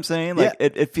 You know what I'm saying? Like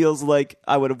it feels like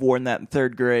I would have worn that in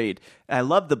third grade. And I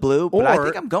love the blue, but I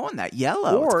think I'm going that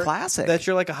yellow. It's classic. That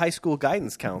you're like a high school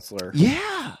guidance counselor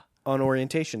Yeah. on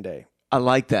orientation day. I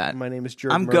like that. My name is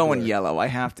Jerd I'm Murgler. going yellow. I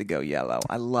have to go yellow.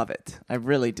 I love it. I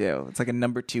really do. It's like a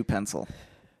number 2 pencil.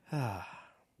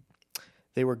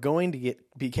 They were going to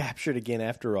be captured again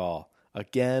after all.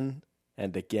 Again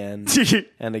and again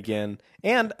and again.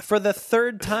 And for the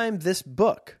third time this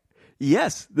book.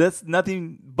 Yes, that's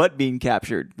nothing but being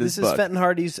captured. This is book. Fenton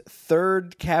Hardy's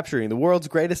third capturing. The world's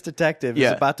greatest detective is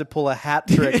Yeah. about to pull a hat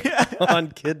trick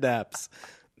on kidnaps.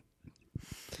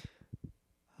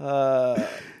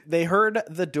 They heard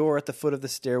the door at the foot of the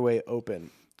stairway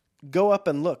open. Go up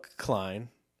and look, Klein,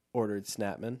 ordered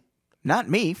Snapman. Not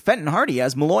me. Fenton Hardy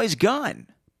has Malloy's gun.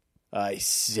 I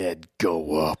said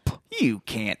go up. You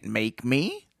can't make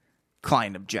me,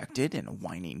 Klein objected in a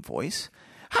whining voice.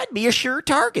 I'd be a sure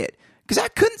target, because I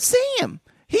couldn't see him.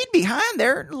 He'd be behind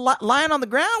there, lying on the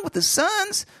ground with his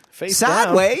sons. Face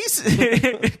sideways.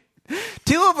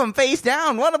 2 of them face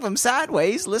down, one of them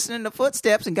sideways, listening to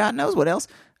footsteps and God knows what else.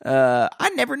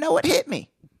 I'd never know it hit me.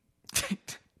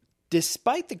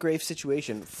 Despite the grave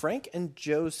situation, Frank and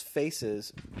Joe's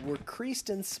faces were creased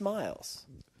in smiles.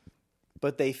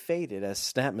 But they faded as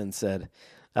Snapman said,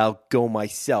 I'll go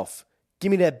myself. Give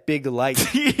me that big light.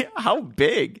 How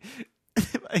big?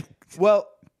 Well,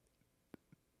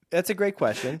 that's a great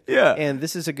question. Yeah. And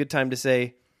this is a good time to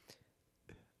say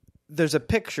there's a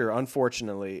picture,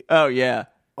 unfortunately, Oh, yeah.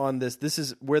 on this. This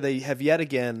is where they have yet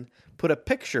again put a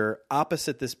picture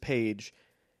opposite this page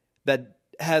that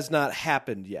has not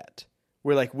happened yet.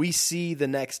 Where like we see the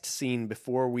next scene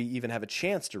before we even have a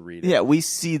chance to read it. Yeah, we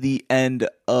see the end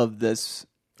of this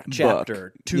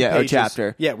Chapter, book. 2 yeah, pages. or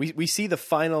chapter. Yeah, we see the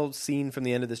final scene from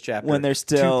the end of this chapter. When there's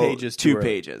still 2 pages. two to a-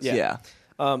 pages, yeah.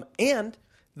 And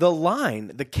the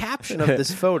line, the caption of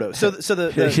this photo. So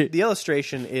the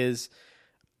illustration is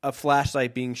a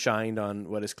flashlight being shined on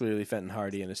what is clearly Fenton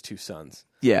Hardy and his 2 sons,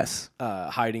 Yes.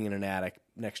 hiding in an attic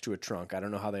next to a trunk. I don't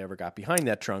know how they ever got behind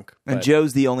that trunk. And but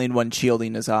Joe's the only one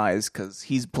shielding his eyes because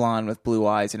he's blonde with blue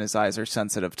eyes and his eyes are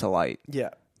sensitive to light. yeah.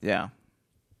 Yeah.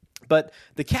 But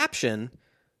the caption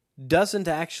doesn't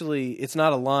actually, it's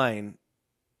not a line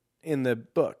in the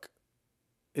book.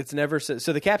 It's never said.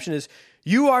 So the caption is,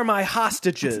 "You are my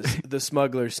hostages," the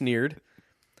smuggler sneered.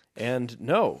 And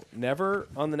no, never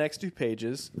on the next 2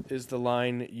 pages is the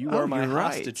line, "You are my you're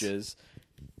right. hostages."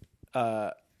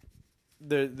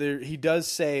 He does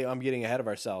say, I'm getting ahead of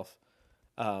ourselves,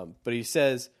 but he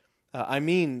says,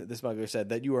 the smuggler said,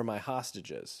 that you are my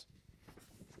hostages.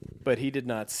 But he did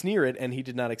not sneer it, and he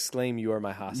did not exclaim, "You are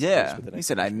my hostages." Yeah. with the He next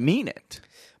said, I mean it.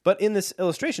 But in this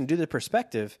illustration, due to the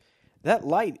perspective, that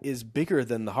light is bigger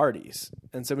than the Hardys.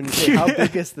 And so when you say, how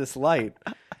big is this light?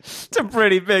 It's a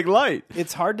pretty big light.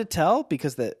 It's hard to tell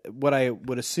because what I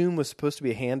would assume was supposed to be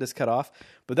a hand is cut off.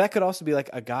 But that could also be like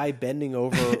a guy bending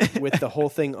over with the whole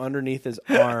thing underneath his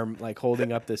arm, like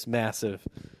holding up this massive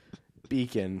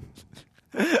beacon.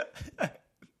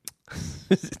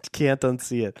 Can't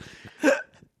unsee it.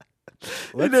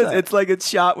 It is. It's like it's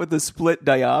shot with a split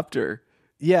diopter.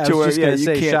 Yeah, I to was where, just going to you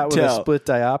say can't shot with tell. a split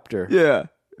diopter. Yeah.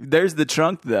 There's the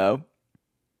trunk, though.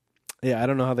 Yeah, I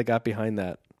don't know how they got behind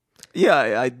that.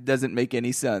 Yeah, it doesn't make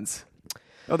any sense.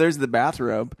 Oh, there's the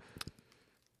bathrobe.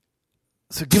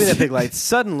 So give me that big light.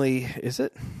 Suddenly, is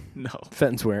it? No.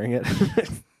 Fenton's wearing it.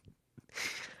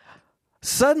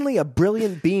 Suddenly, a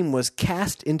brilliant beam was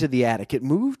cast into the attic. It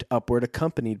moved upward,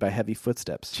 accompanied by heavy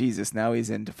footsteps. Jesus, now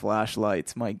he's into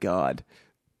flashlights. My God.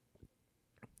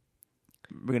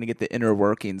 We're going to get the inner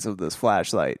workings of this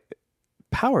flashlight.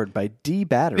 Powered by D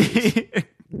batteries.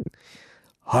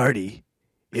 Hardy,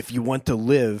 if you want to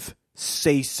live,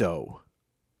 say so,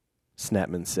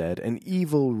 Snapman said, an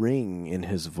evil ring in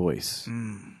his voice.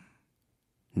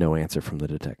 No answer from the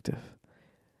detective.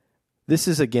 This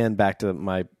is, again, back to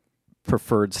my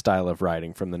preferred style of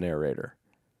writing from the narrator.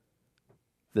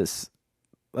 This,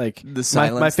 like, The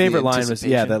silence, my favorite the line was,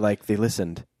 anticipation. that, like, they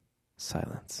listened.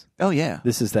 Silence. Oh, yeah.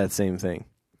 This is that same thing.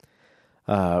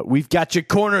 We've got you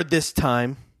cornered this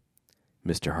time.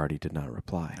 Mr. Hardy did not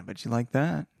reply. I bet you like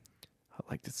that. I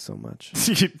liked it so much.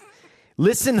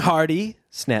 Listen, Hardy,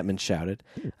 Snapman shouted.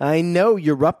 I know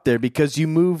you're up there because you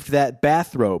moved that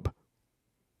bathrobe.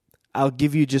 I'll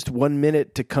give you just 1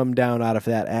 minute to come down out of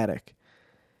that attic.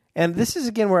 And this is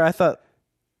again where I thought,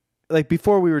 like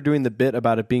before we were doing the bit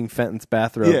about it being Fenton's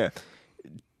bathrobe, Yeah.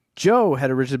 Joe had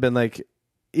originally been like,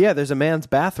 yeah, there's a man's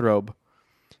bathrobe.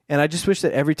 And I just wish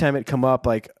that every time it come up,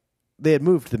 like, they had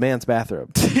moved the man's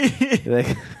bathrobe.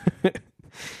 Like,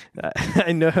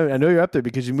 I know you're up there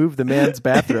because you moved the man's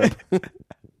bathrobe.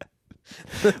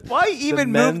 Why even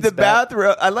move men's the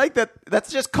bathroom? I like that.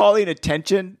 That's just calling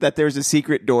attention that there's a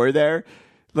secret door there.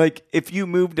 Like, if you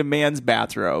moved a man's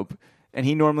bathrobe and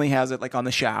he normally has it like on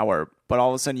the shower, but all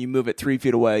of a sudden you move it 3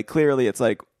 feet away, clearly it's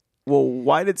like, well,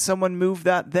 why did someone move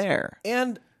that there?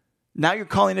 And Now you're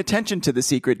calling attention to the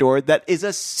secret door that is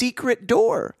a secret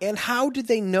door. how did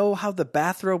they know how the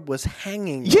bathrobe was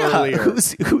hanging Yeah, earlier?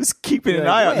 who's keeping an You're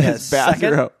eye like, on "Wait a his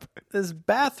bathrobe? This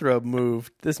bathrobe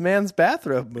moved. This man's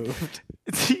bathrobe moved.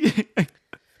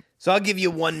 So I'll give you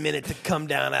 1 minute to come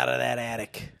down out of that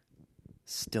attic.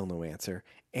 Still no answer.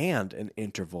 And an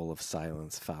interval of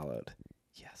silence followed.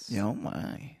 Yes. Oh,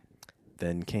 my.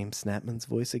 Then came Snapman's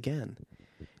voice again.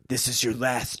 This is your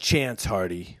last chance,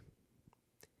 Hardy.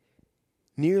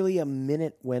 Nearly a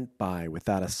minute went by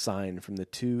without a sign from the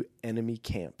two enemy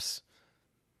camps.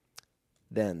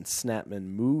 Then Snapman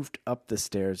moved up the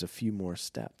stairs a few more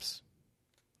steps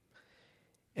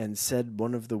and said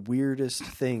one of the weirdest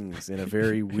things in a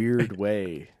very weird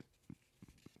way.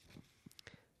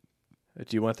 Do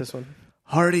you want this one?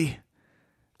 Hardy,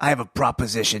 I have a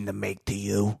proposition to make to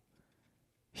you,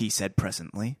 he said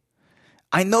presently.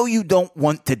 I know you don't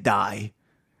want to die,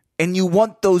 and you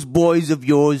want those boys of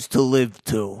yours to live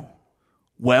too.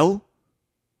 Well,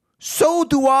 so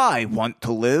do I want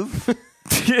to live.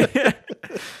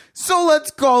 So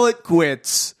let's call it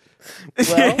quits.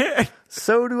 Well,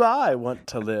 so do I want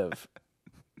to live.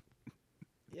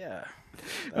 Yeah.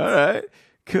 All right,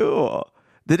 cool.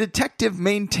 The detective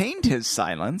maintained his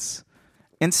silence,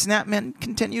 and Snapman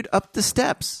continued up the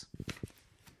steps.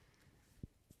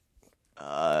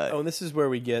 And this is where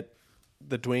we get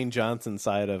the Dwayne Johnson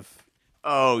side of...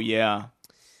 Oh, yeah.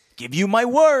 Give you my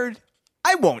word,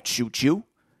 I won't shoot you.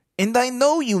 And I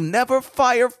know you never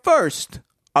fire first,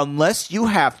 unless you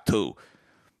have to.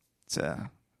 I feel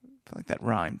like that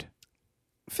rhymed.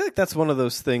 I feel like that's one of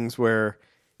those things where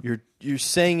you're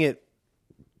saying it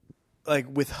like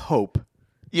with hope,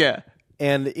 Yeah.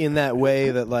 and in that way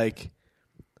that, like,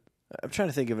 I'm trying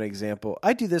to think of an example.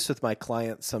 I do this with my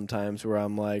clients sometimes where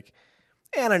I'm like,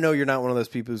 and I know you're not one of those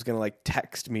people who's going to like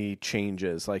text me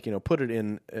changes, like, put it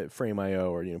in Frame.io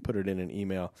or, put it in an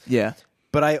email. Yeah.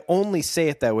 But I only say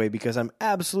it that way because I'm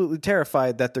absolutely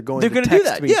terrified that they're going to They're going to text do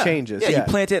that. me Yeah. changes. Yeah, you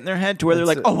plant it in their head to where they're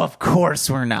That's like, it. oh, of course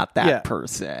we're not that Yeah.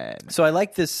 person. So I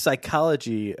like this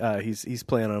psychology he's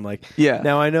playing on. I'm like, Yeah.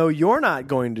 now I know you're not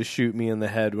going to shoot me in the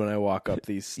head when I walk up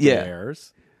these Yeah.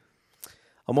 stairs.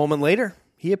 A moment later,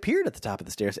 he appeared at the top of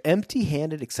the stairs,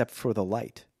 empty-handed except for the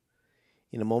light.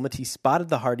 In a moment, he spotted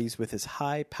the Hardys with his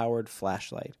high-powered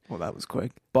flashlight, Well, that was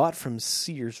quick. bought from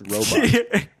Sears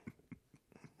Roebuck.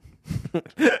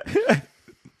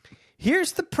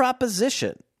 Here's the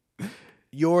proposition.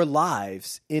 Your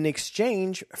lives in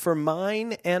exchange for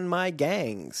mine and my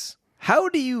gang's. How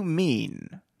do you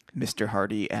mean? Mr.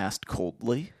 Hardy asked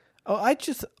coldly. Oh, I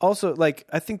just also, like,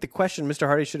 I think the question Mr.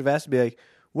 Hardy should have asked would be like,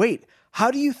 wait, how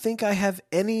do you think I have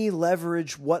any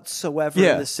leverage whatsoever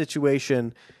Yeah. in this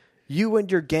situation? You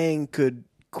and your gang could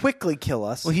quickly kill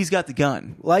us, Well, he's got the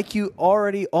gun. like you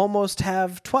already almost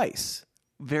have twice.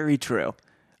 Very true.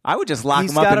 I would just lock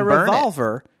He's him up got and a burn it.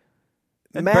 revolver.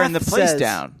 And Math burn the place says-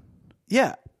 down.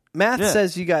 Yeah. Math Yeah.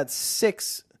 says you got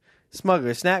 6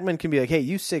 smugglers. Snackman can be like, hey,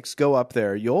 you 6 go up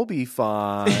there. You'll be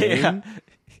fine. Yeah.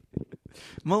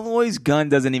 Malloy's gun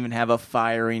doesn't even have a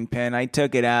firing pin. I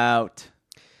took it out.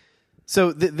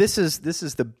 So this is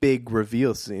the big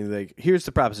reveal scene. Like, here's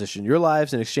the proposition: your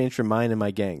lives in exchange for mine and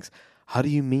my gang's. How do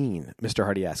you mean? Mr.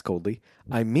 Hardy asked coldly.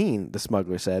 I mean, the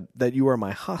smuggler said, that you are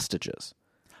my hostages.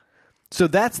 So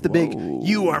that's the big.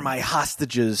 You are my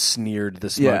hostages, sneered the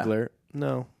smuggler.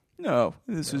 No,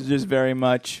 this was just very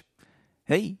much.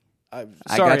 Hey,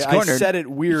 sorry, I said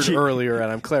it weird earlier, and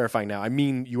I'm clarifying now. I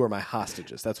mean, you are my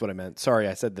hostages. That's what I meant. Sorry,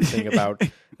 I said the thing about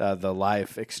the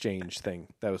live exchange thing.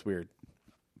 That was weird.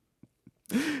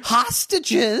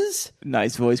 Hostages?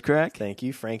 Nice voice crack. Thank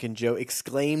you, Frank and Joe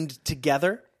exclaimed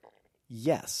together.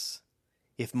 Yes.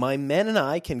 If my men and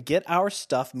I can get our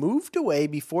stuff moved away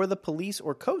before the police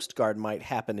or Coast Guard might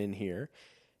happen in here,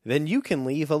 then you can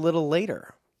leave a little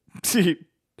later.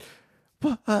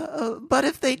 But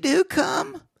if they do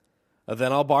come?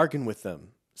 Then I'll bargain with them,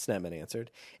 Snapman answered.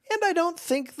 And I don't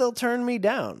think they'll turn me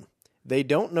down. They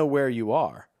don't know where you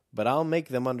are, but I'll make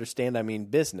them understand I mean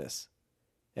business.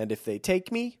 And if they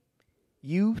take me,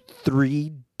 you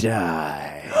three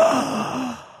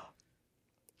die.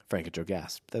 Frank and Joe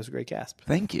gasped. That was a great gasp.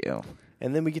 Thank you.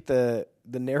 And then we get the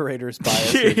narrator's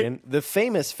bias again. The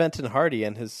famous Fenton Hardy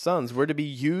and his sons were to be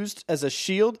used as a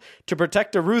shield to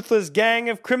protect a ruthless gang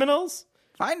of criminals?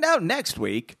 Find out next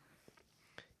week.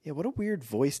 Yeah, what a weird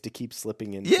voice to keep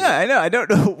slipping into. Yeah, I know. I don't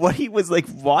know what he was like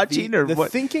watching or the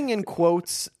what. Thinking in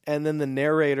quotes and then the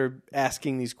narrator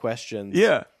asking these questions.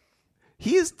 Yeah.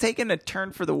 He has taken a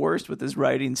turn for the worst with his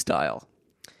writing style.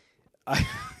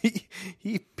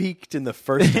 He peaked in the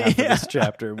first half of this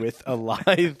chapter with a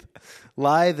lithe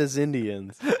as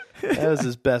Indians. That was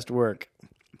his best work.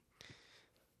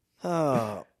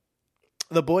 Oh.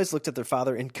 The boys looked at their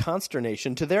father in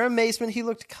consternation. To their amazement, he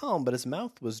looked calm, but his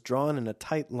mouth was drawn in a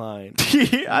tight line.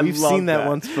 We've seen that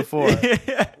once before.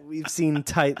 We've seen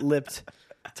tight-lipped,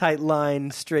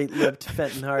 tight-line, straight-lipped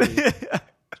Fenton Hardy.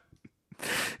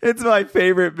 It's my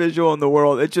favorite visual in the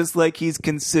world. It's just like he's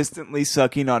consistently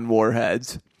sucking on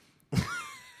warheads.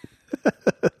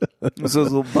 Those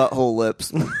little butthole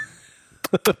lips.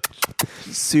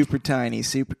 Super tiny,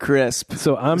 super crisp.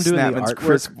 So I'm doing the Snapman's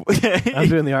artwork. I'm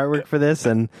doing the artwork for this,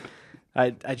 and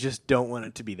I just don't want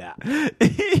it to be that.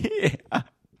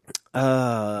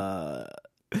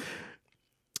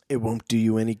 It won't do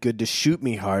you any good to shoot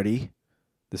me, Hardy,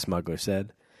 the smuggler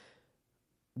said.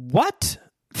 What?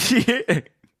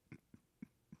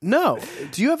 No.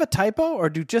 Do you have a typo, or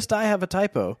do just I have a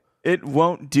typo? It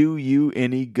won't do you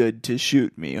any good to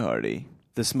shoot me, Hardy,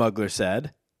 the smuggler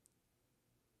said.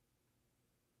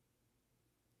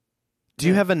 Do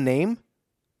you have a name?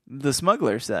 The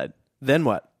smuggler said. Then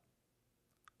what?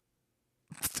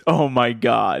 Oh my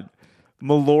God.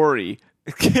 Mallory.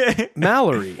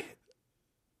 Mallory.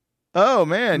 Oh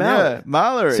man, Mallory. Yeah.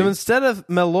 Mallory. So instead of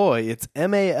Malloy, it's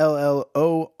Mallory.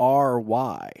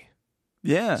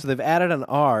 Yeah. So they've added an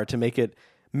R to make it.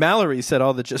 Mallory said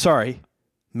all the. Sorry.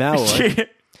 Malloy.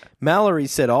 Mallory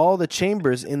said all the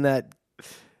chambers in that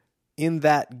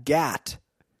gat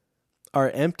are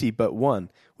empty but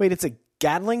one. Wait, it's a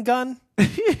Gatling gun?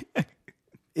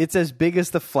 It's as big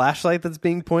as the flashlight that's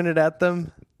being pointed at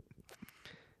them.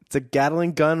 It's a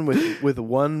Gatling gun with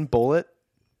one bullet.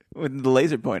 With the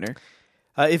laser pointer.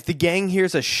 If the gang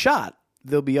hears a shot,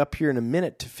 they'll be up here in a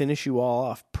minute to finish you all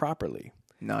off properly.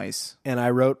 Nice. And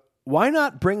I wrote, why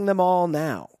not bring them all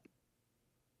now?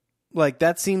 Like,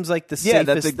 that seems like the safest thing.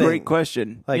 Yeah, that's a great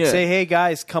question. Like, say, hey,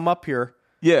 guys, come up here.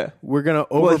 Yeah. We're going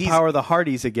to overpower the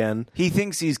Hardys again. He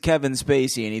thinks he's Kevin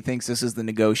Spacey, and he thinks this is the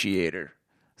negotiator.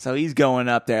 So he's going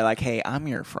up there like, hey, I'm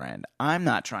your friend. I'm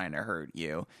not trying to hurt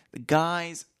you. The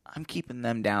guys, I'm keeping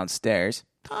them downstairs.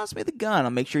 Toss me the gun.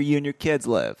 I'll make sure you and your kids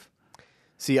live.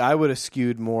 See, I would have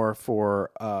skewed more for...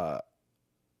 I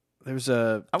would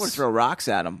throw rocks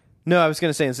at him. No, I was going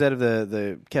to say, instead of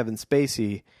the Kevin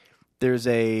Spacey, there's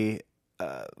a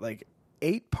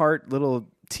 8-part little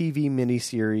TV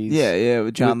miniseries. Yeah,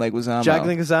 with John Leguizamo. John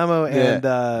Leguizamo and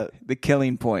The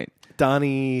Killing Point.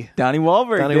 Donnie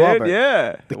Wahlberg, dude.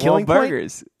 Yeah. The Killing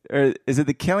Point? Or is it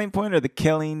The Killing Point or The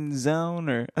Killing Zone?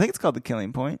 Or I think it's called The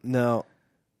Killing Point. No.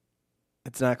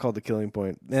 It's not called The Killing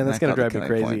Point. Man, that's going to drive me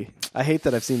crazy. I hate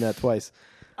that I've seen that twice.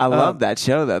 I love that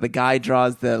show, though. The guy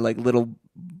draws the little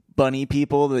bunny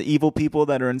people, the evil people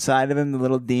that are inside of him, the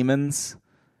little demons.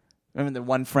 Remember the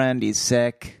one friend, he's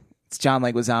sick. It's John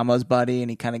Leguizamo's buddy,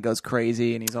 and he kind of goes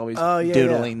crazy, and he's always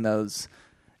doodling those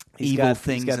evil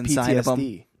things inside of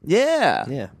him. Yeah.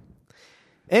 Yeah.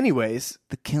 Anyways.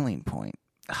 The Killing Point.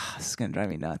 This is going to drive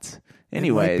me nuts.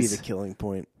 Anyways. It might be The Killing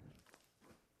Point.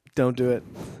 Don't do it.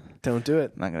 Don't do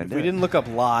it. I'm not going to do it. We didn't look up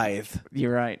lithe.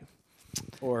 You're right.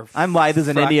 Or I'm lithe as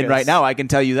an Indian right now, I can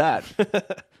tell you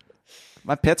that.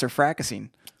 My pits are fracassing.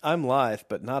 I'm lithe,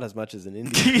 but not as much as an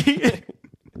Indian.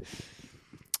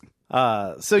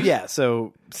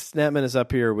 So Snapman is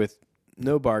up here with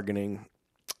no bargaining.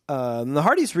 And the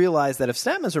Hardys realized that if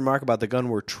Snapman's remark about the gun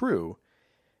were true,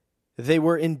 they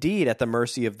were indeed at the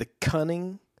mercy of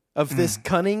this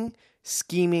cunning,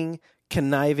 scheming,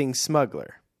 conniving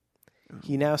smuggler.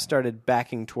 He now started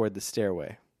backing toward the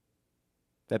stairway.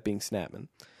 That being Snapman.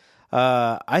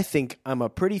 I think I'm a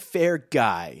pretty fair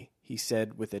guy, he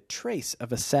said with a trace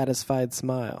of a satisfied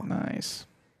smile. Nice.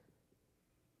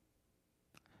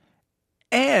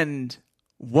 And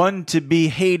one to be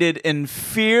hated and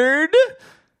feared?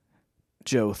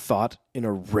 Joe thought in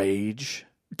a rage.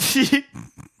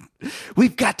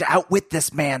 We've got to outwit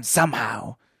this man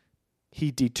somehow.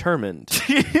 He determined.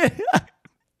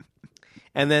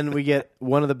 And then we get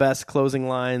one of the best closing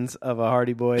lines of a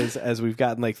Hardy Boys, as we've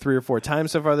gotten like 3 or 4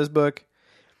 times so far this book.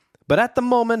 But at the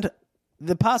moment,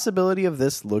 the possibility of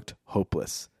this looked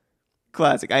hopeless.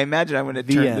 Classic. I imagine I'm going to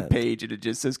turn the page and it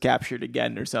just says captured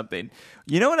again or something.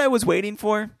 You know what I was waiting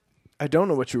for? I don't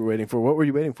know what you were waiting for. What were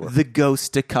you waiting for? The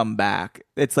ghost to come back.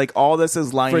 It's like all this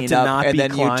is lining up, and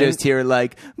then you just hear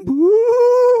like,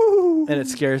 boo! And it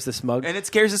scares the smugglers. And it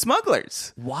scares the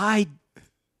smugglers. Why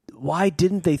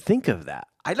didn't they think of that?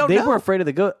 I don't know. They were afraid of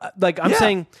the ghost. Like, I'm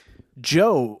saying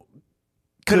Joe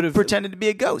could have pretended to be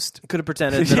a ghost. Could have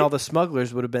pretended that all the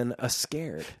smugglers would have been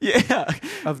scared. Yeah.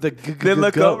 Of the They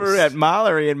look over at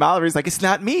Mallory, and Mallory's like, it's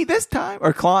not me this time.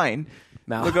 Or Klein.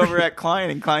 Look over at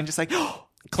Klein, and Klein just like, oh,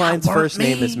 Klein's first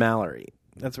name is Mallory.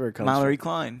 That's where it comes Mallory from.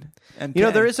 Klein. MK, you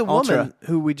know, there is a woman Ultra.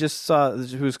 who we just saw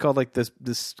who's called like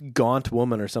this gaunt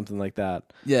woman or something like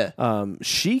that. Yeah.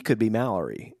 She could be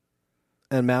Mallory.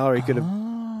 And Mallory could have...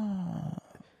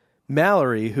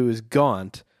 Mallory, who is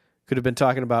gaunt, could have been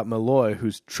talking about Malloy,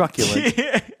 who's truculent.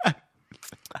 There's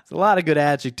a lot of good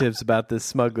adjectives about this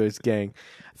smugglers gang.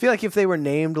 I feel like if they were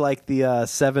named like the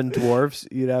 7 dwarves,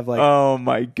 you'd have like... Oh,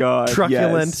 my God.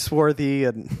 Truculent, yes. swarthy,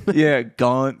 and... Yeah,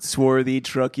 gaunt, swarthy,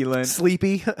 truculent.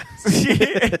 Sleepy.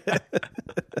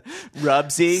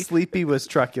 Rubsy. Sleepy was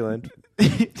truculent.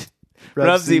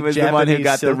 Rubsy was the one who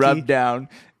got silky. the rub down.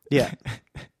 Yeah.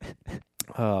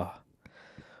 Oh,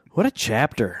 what a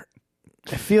chapter.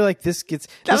 I feel like this gets...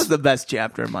 That was the best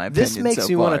chapter, in my opinion. This makes so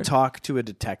you far. want to talk to a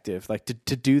detective, like to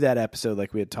do that episode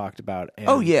like we had talked about. And,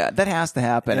 oh, yeah. That has to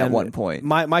happen at one point.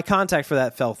 My contact for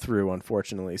that fell through,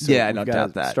 unfortunately. So yeah, I don't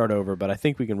doubt that. Start over, but I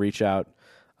think we can reach out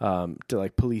to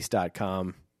like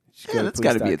police.com. Yeah, that's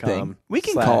got to be a thing. We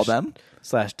can call them.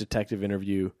 /detective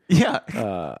interview.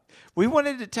 Yeah. We want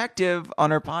a detective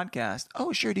on our podcast.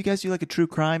 Oh, sure. Do you guys do like a true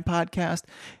crime podcast?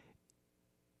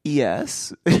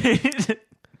 Yes.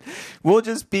 We'll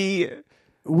just be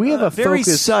we have a very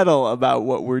focus subtle about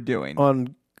what we're doing.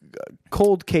 On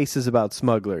cold cases about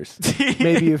smugglers.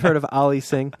 Maybe you've heard of Ali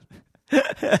Singh.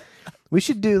 We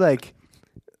should do like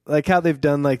how they've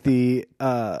done like the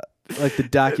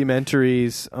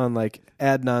documentaries on like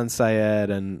Adnan Syed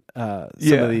and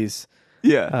some of these.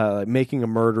 Yeah. Like Making a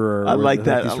Murderer. I like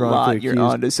that a lot. You're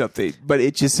onto something. But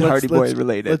it's just Hardy Boy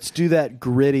related. Let's do that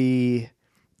gritty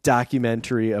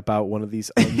documentary about one of these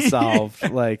unsolved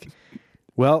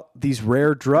these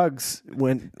rare drugs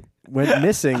went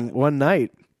missing one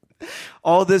night.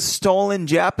 All this stolen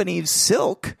Japanese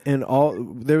silk. And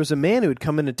there was a man who had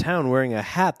come into town wearing a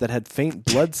hat that had faint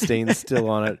blood stains still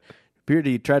on it. Appeared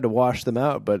he tried to wash them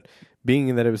out, but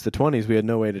being that it was the 20s, we had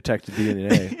no way to detect the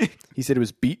DNA. He said it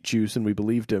was beet juice, and we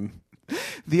believed him.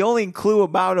 The only clue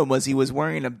about him was he was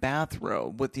wearing a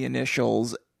bathrobe with the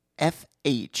initials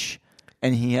FH,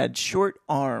 and he had short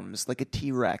arms like a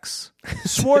T-Rex.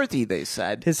 Swarthy, they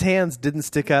said. His hands didn't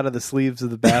stick out of the sleeves of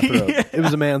the bathrobe. It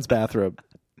was a man's bathrobe.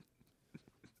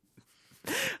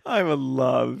 I would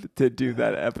love to do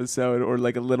that episode or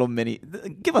like a little mini.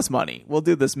 Give us money. We'll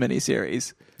do this mini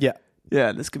series. Yeah.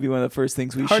 Yeah, this could be one of the first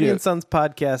things we Hardy shoot. and Sons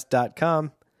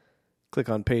Podcast.com. Click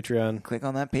on Patreon. Click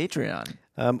on that Patreon.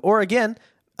 Or again,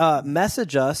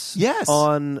 message us. Yes.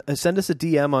 Send us a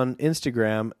DM on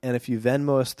Instagram, and if you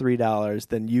Venmo us $3,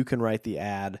 then you can write the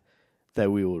ad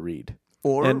that we will read.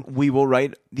 Or we will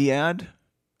write the ad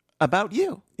about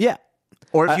you. Yeah.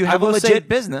 Or if you have a legit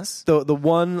business. The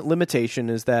one limitation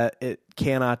is that it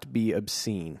cannot be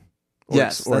obscene.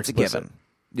 Yes, or that's explicit. a given.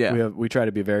 Yeah. We try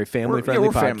to be a very family-friendly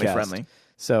podcast. We're family-friendly.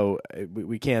 So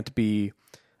we can't be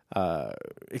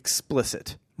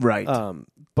explicit. Right.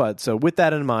 But so with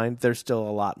that in mind, there's still a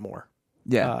lot more.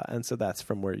 Yeah. And so that's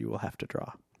from where you will have to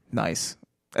draw. Nice.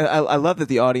 I love that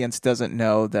the audience doesn't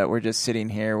know that we're just sitting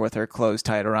here with our clothes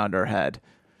tied around our head.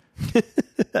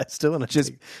 I still want to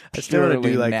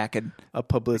do like naked. A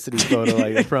publicity photo,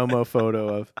 like a promo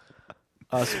photo of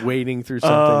us wading through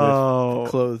something with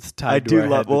clothes tied I to do our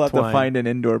love. head We'll with have to twine. find an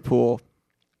indoor pool.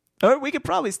 Or we could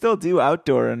probably still do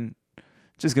outdoor, and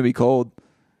it's just gonna be cold.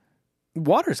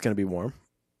 Water's going to be warm.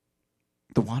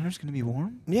 The water's gonna be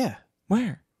warm. Yeah.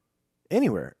 Where?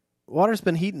 Anywhere. Water's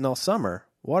been heating all summer.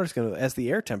 Water's going to, as the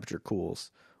air temperature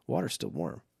cools, water's still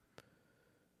warm.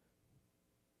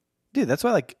 Dude, that's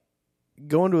why, like,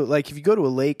 if you go to a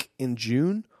lake in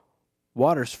June,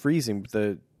 water's freezing, but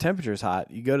the temperature's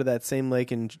hot. You go to that same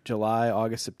lake in July,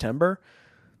 August, September,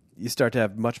 you start to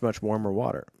have much, much warmer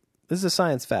water. This is a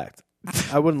science fact.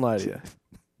 I wouldn't lie to you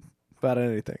about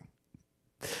anything.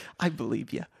 I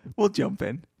believe you. We'll jump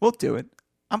in. We'll do it.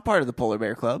 I'm part of the Polar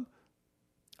Bear Club.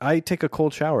 I take a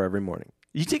cold shower every morning.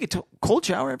 You take a cold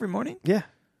shower every morning? Yeah.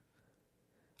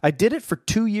 I did it for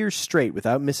 2 years straight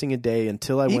without missing a day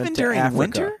until I Even went to during Africa.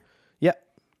 winter? Yep.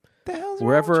 The hell's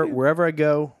wrong with you? Wherever I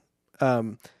go.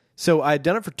 So I had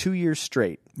done it for 2 years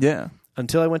straight Yeah.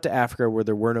 until I went to Africa where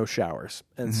there were no showers.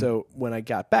 And so when I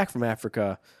got back from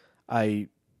Africa, I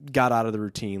got out of the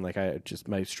routine. Like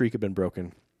my streak had been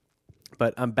broken.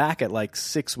 But I'm back at like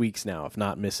 6 weeks now of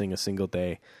not missing a single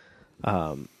day.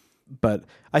 But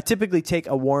I typically take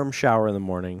a warm shower in the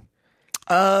morning.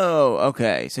 Oh,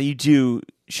 okay. So you do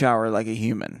shower like a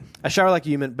human. I shower like a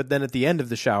human, but then at the end of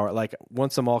the shower, like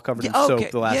once I'm all covered in Yeah, okay.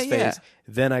 soap, the last Yeah, yeah. phase,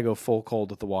 then I go full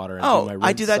cold with the water. And Oh, do my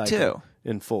I do rinse that cycle too.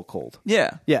 in full cold.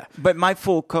 Yeah. Yeah. But my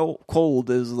full cold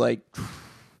is like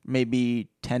maybe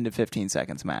 10 to 15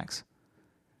 seconds max.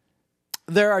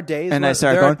 There are days And where I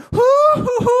start there are- going, hoo,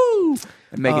 hoo, hoo,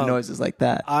 and making noises like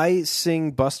that. I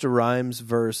sing Busta Rhymes'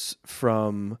 verse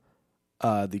from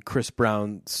the Chris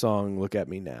Brown song "Look at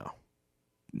Me Now."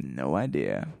 No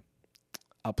idea.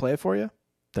 I'll play it for you,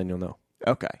 then you'll know.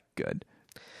 Okay, good.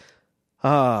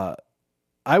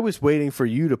 I was waiting for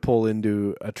you to pull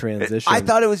into a transition. I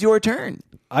thought it was your turn.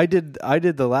 I did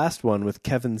the last one with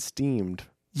Kevin Steamed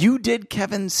You did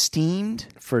Kevin Steamed?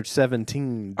 for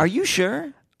 17. Are you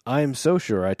sure? I am so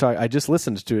sure. I just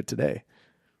listened to it today.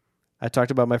 I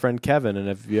talked about my friend Kevin, and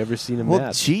have you ever seen him Well,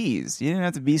 mad? geez, you didn't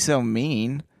have to be so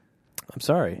mean. I'm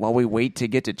sorry. While we wait to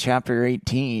get to chapter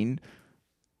 18.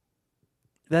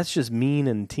 That's just mean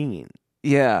and teen.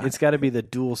 Yeah. It's got to be the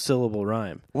dual syllable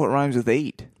rhyme. What rhymes with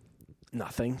 8?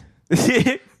 Nothing.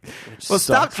 Well,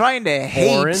 stop trying to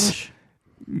hate Orange.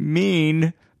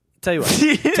 mean. Tell you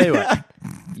what.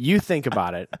 You think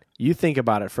about it. You think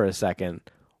about it for a second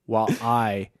while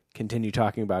I continue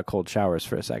talking about cold showers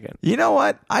for a second. You know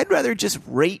what? I'd rather just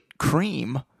rate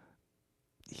cream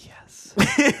Yes.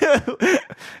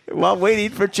 while waiting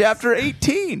for chapter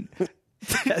 18.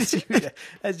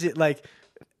 Like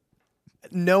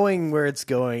knowing where it's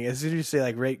going. As soon as you say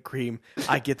like rate cream,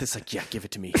 I get this like, yeah, give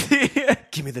it to me.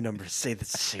 Give me the number. Say this.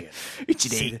 Say it. It's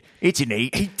an 8. It's an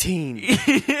 8. 18.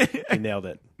 You nailed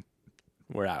it.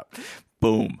 We're out.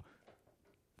 Boom.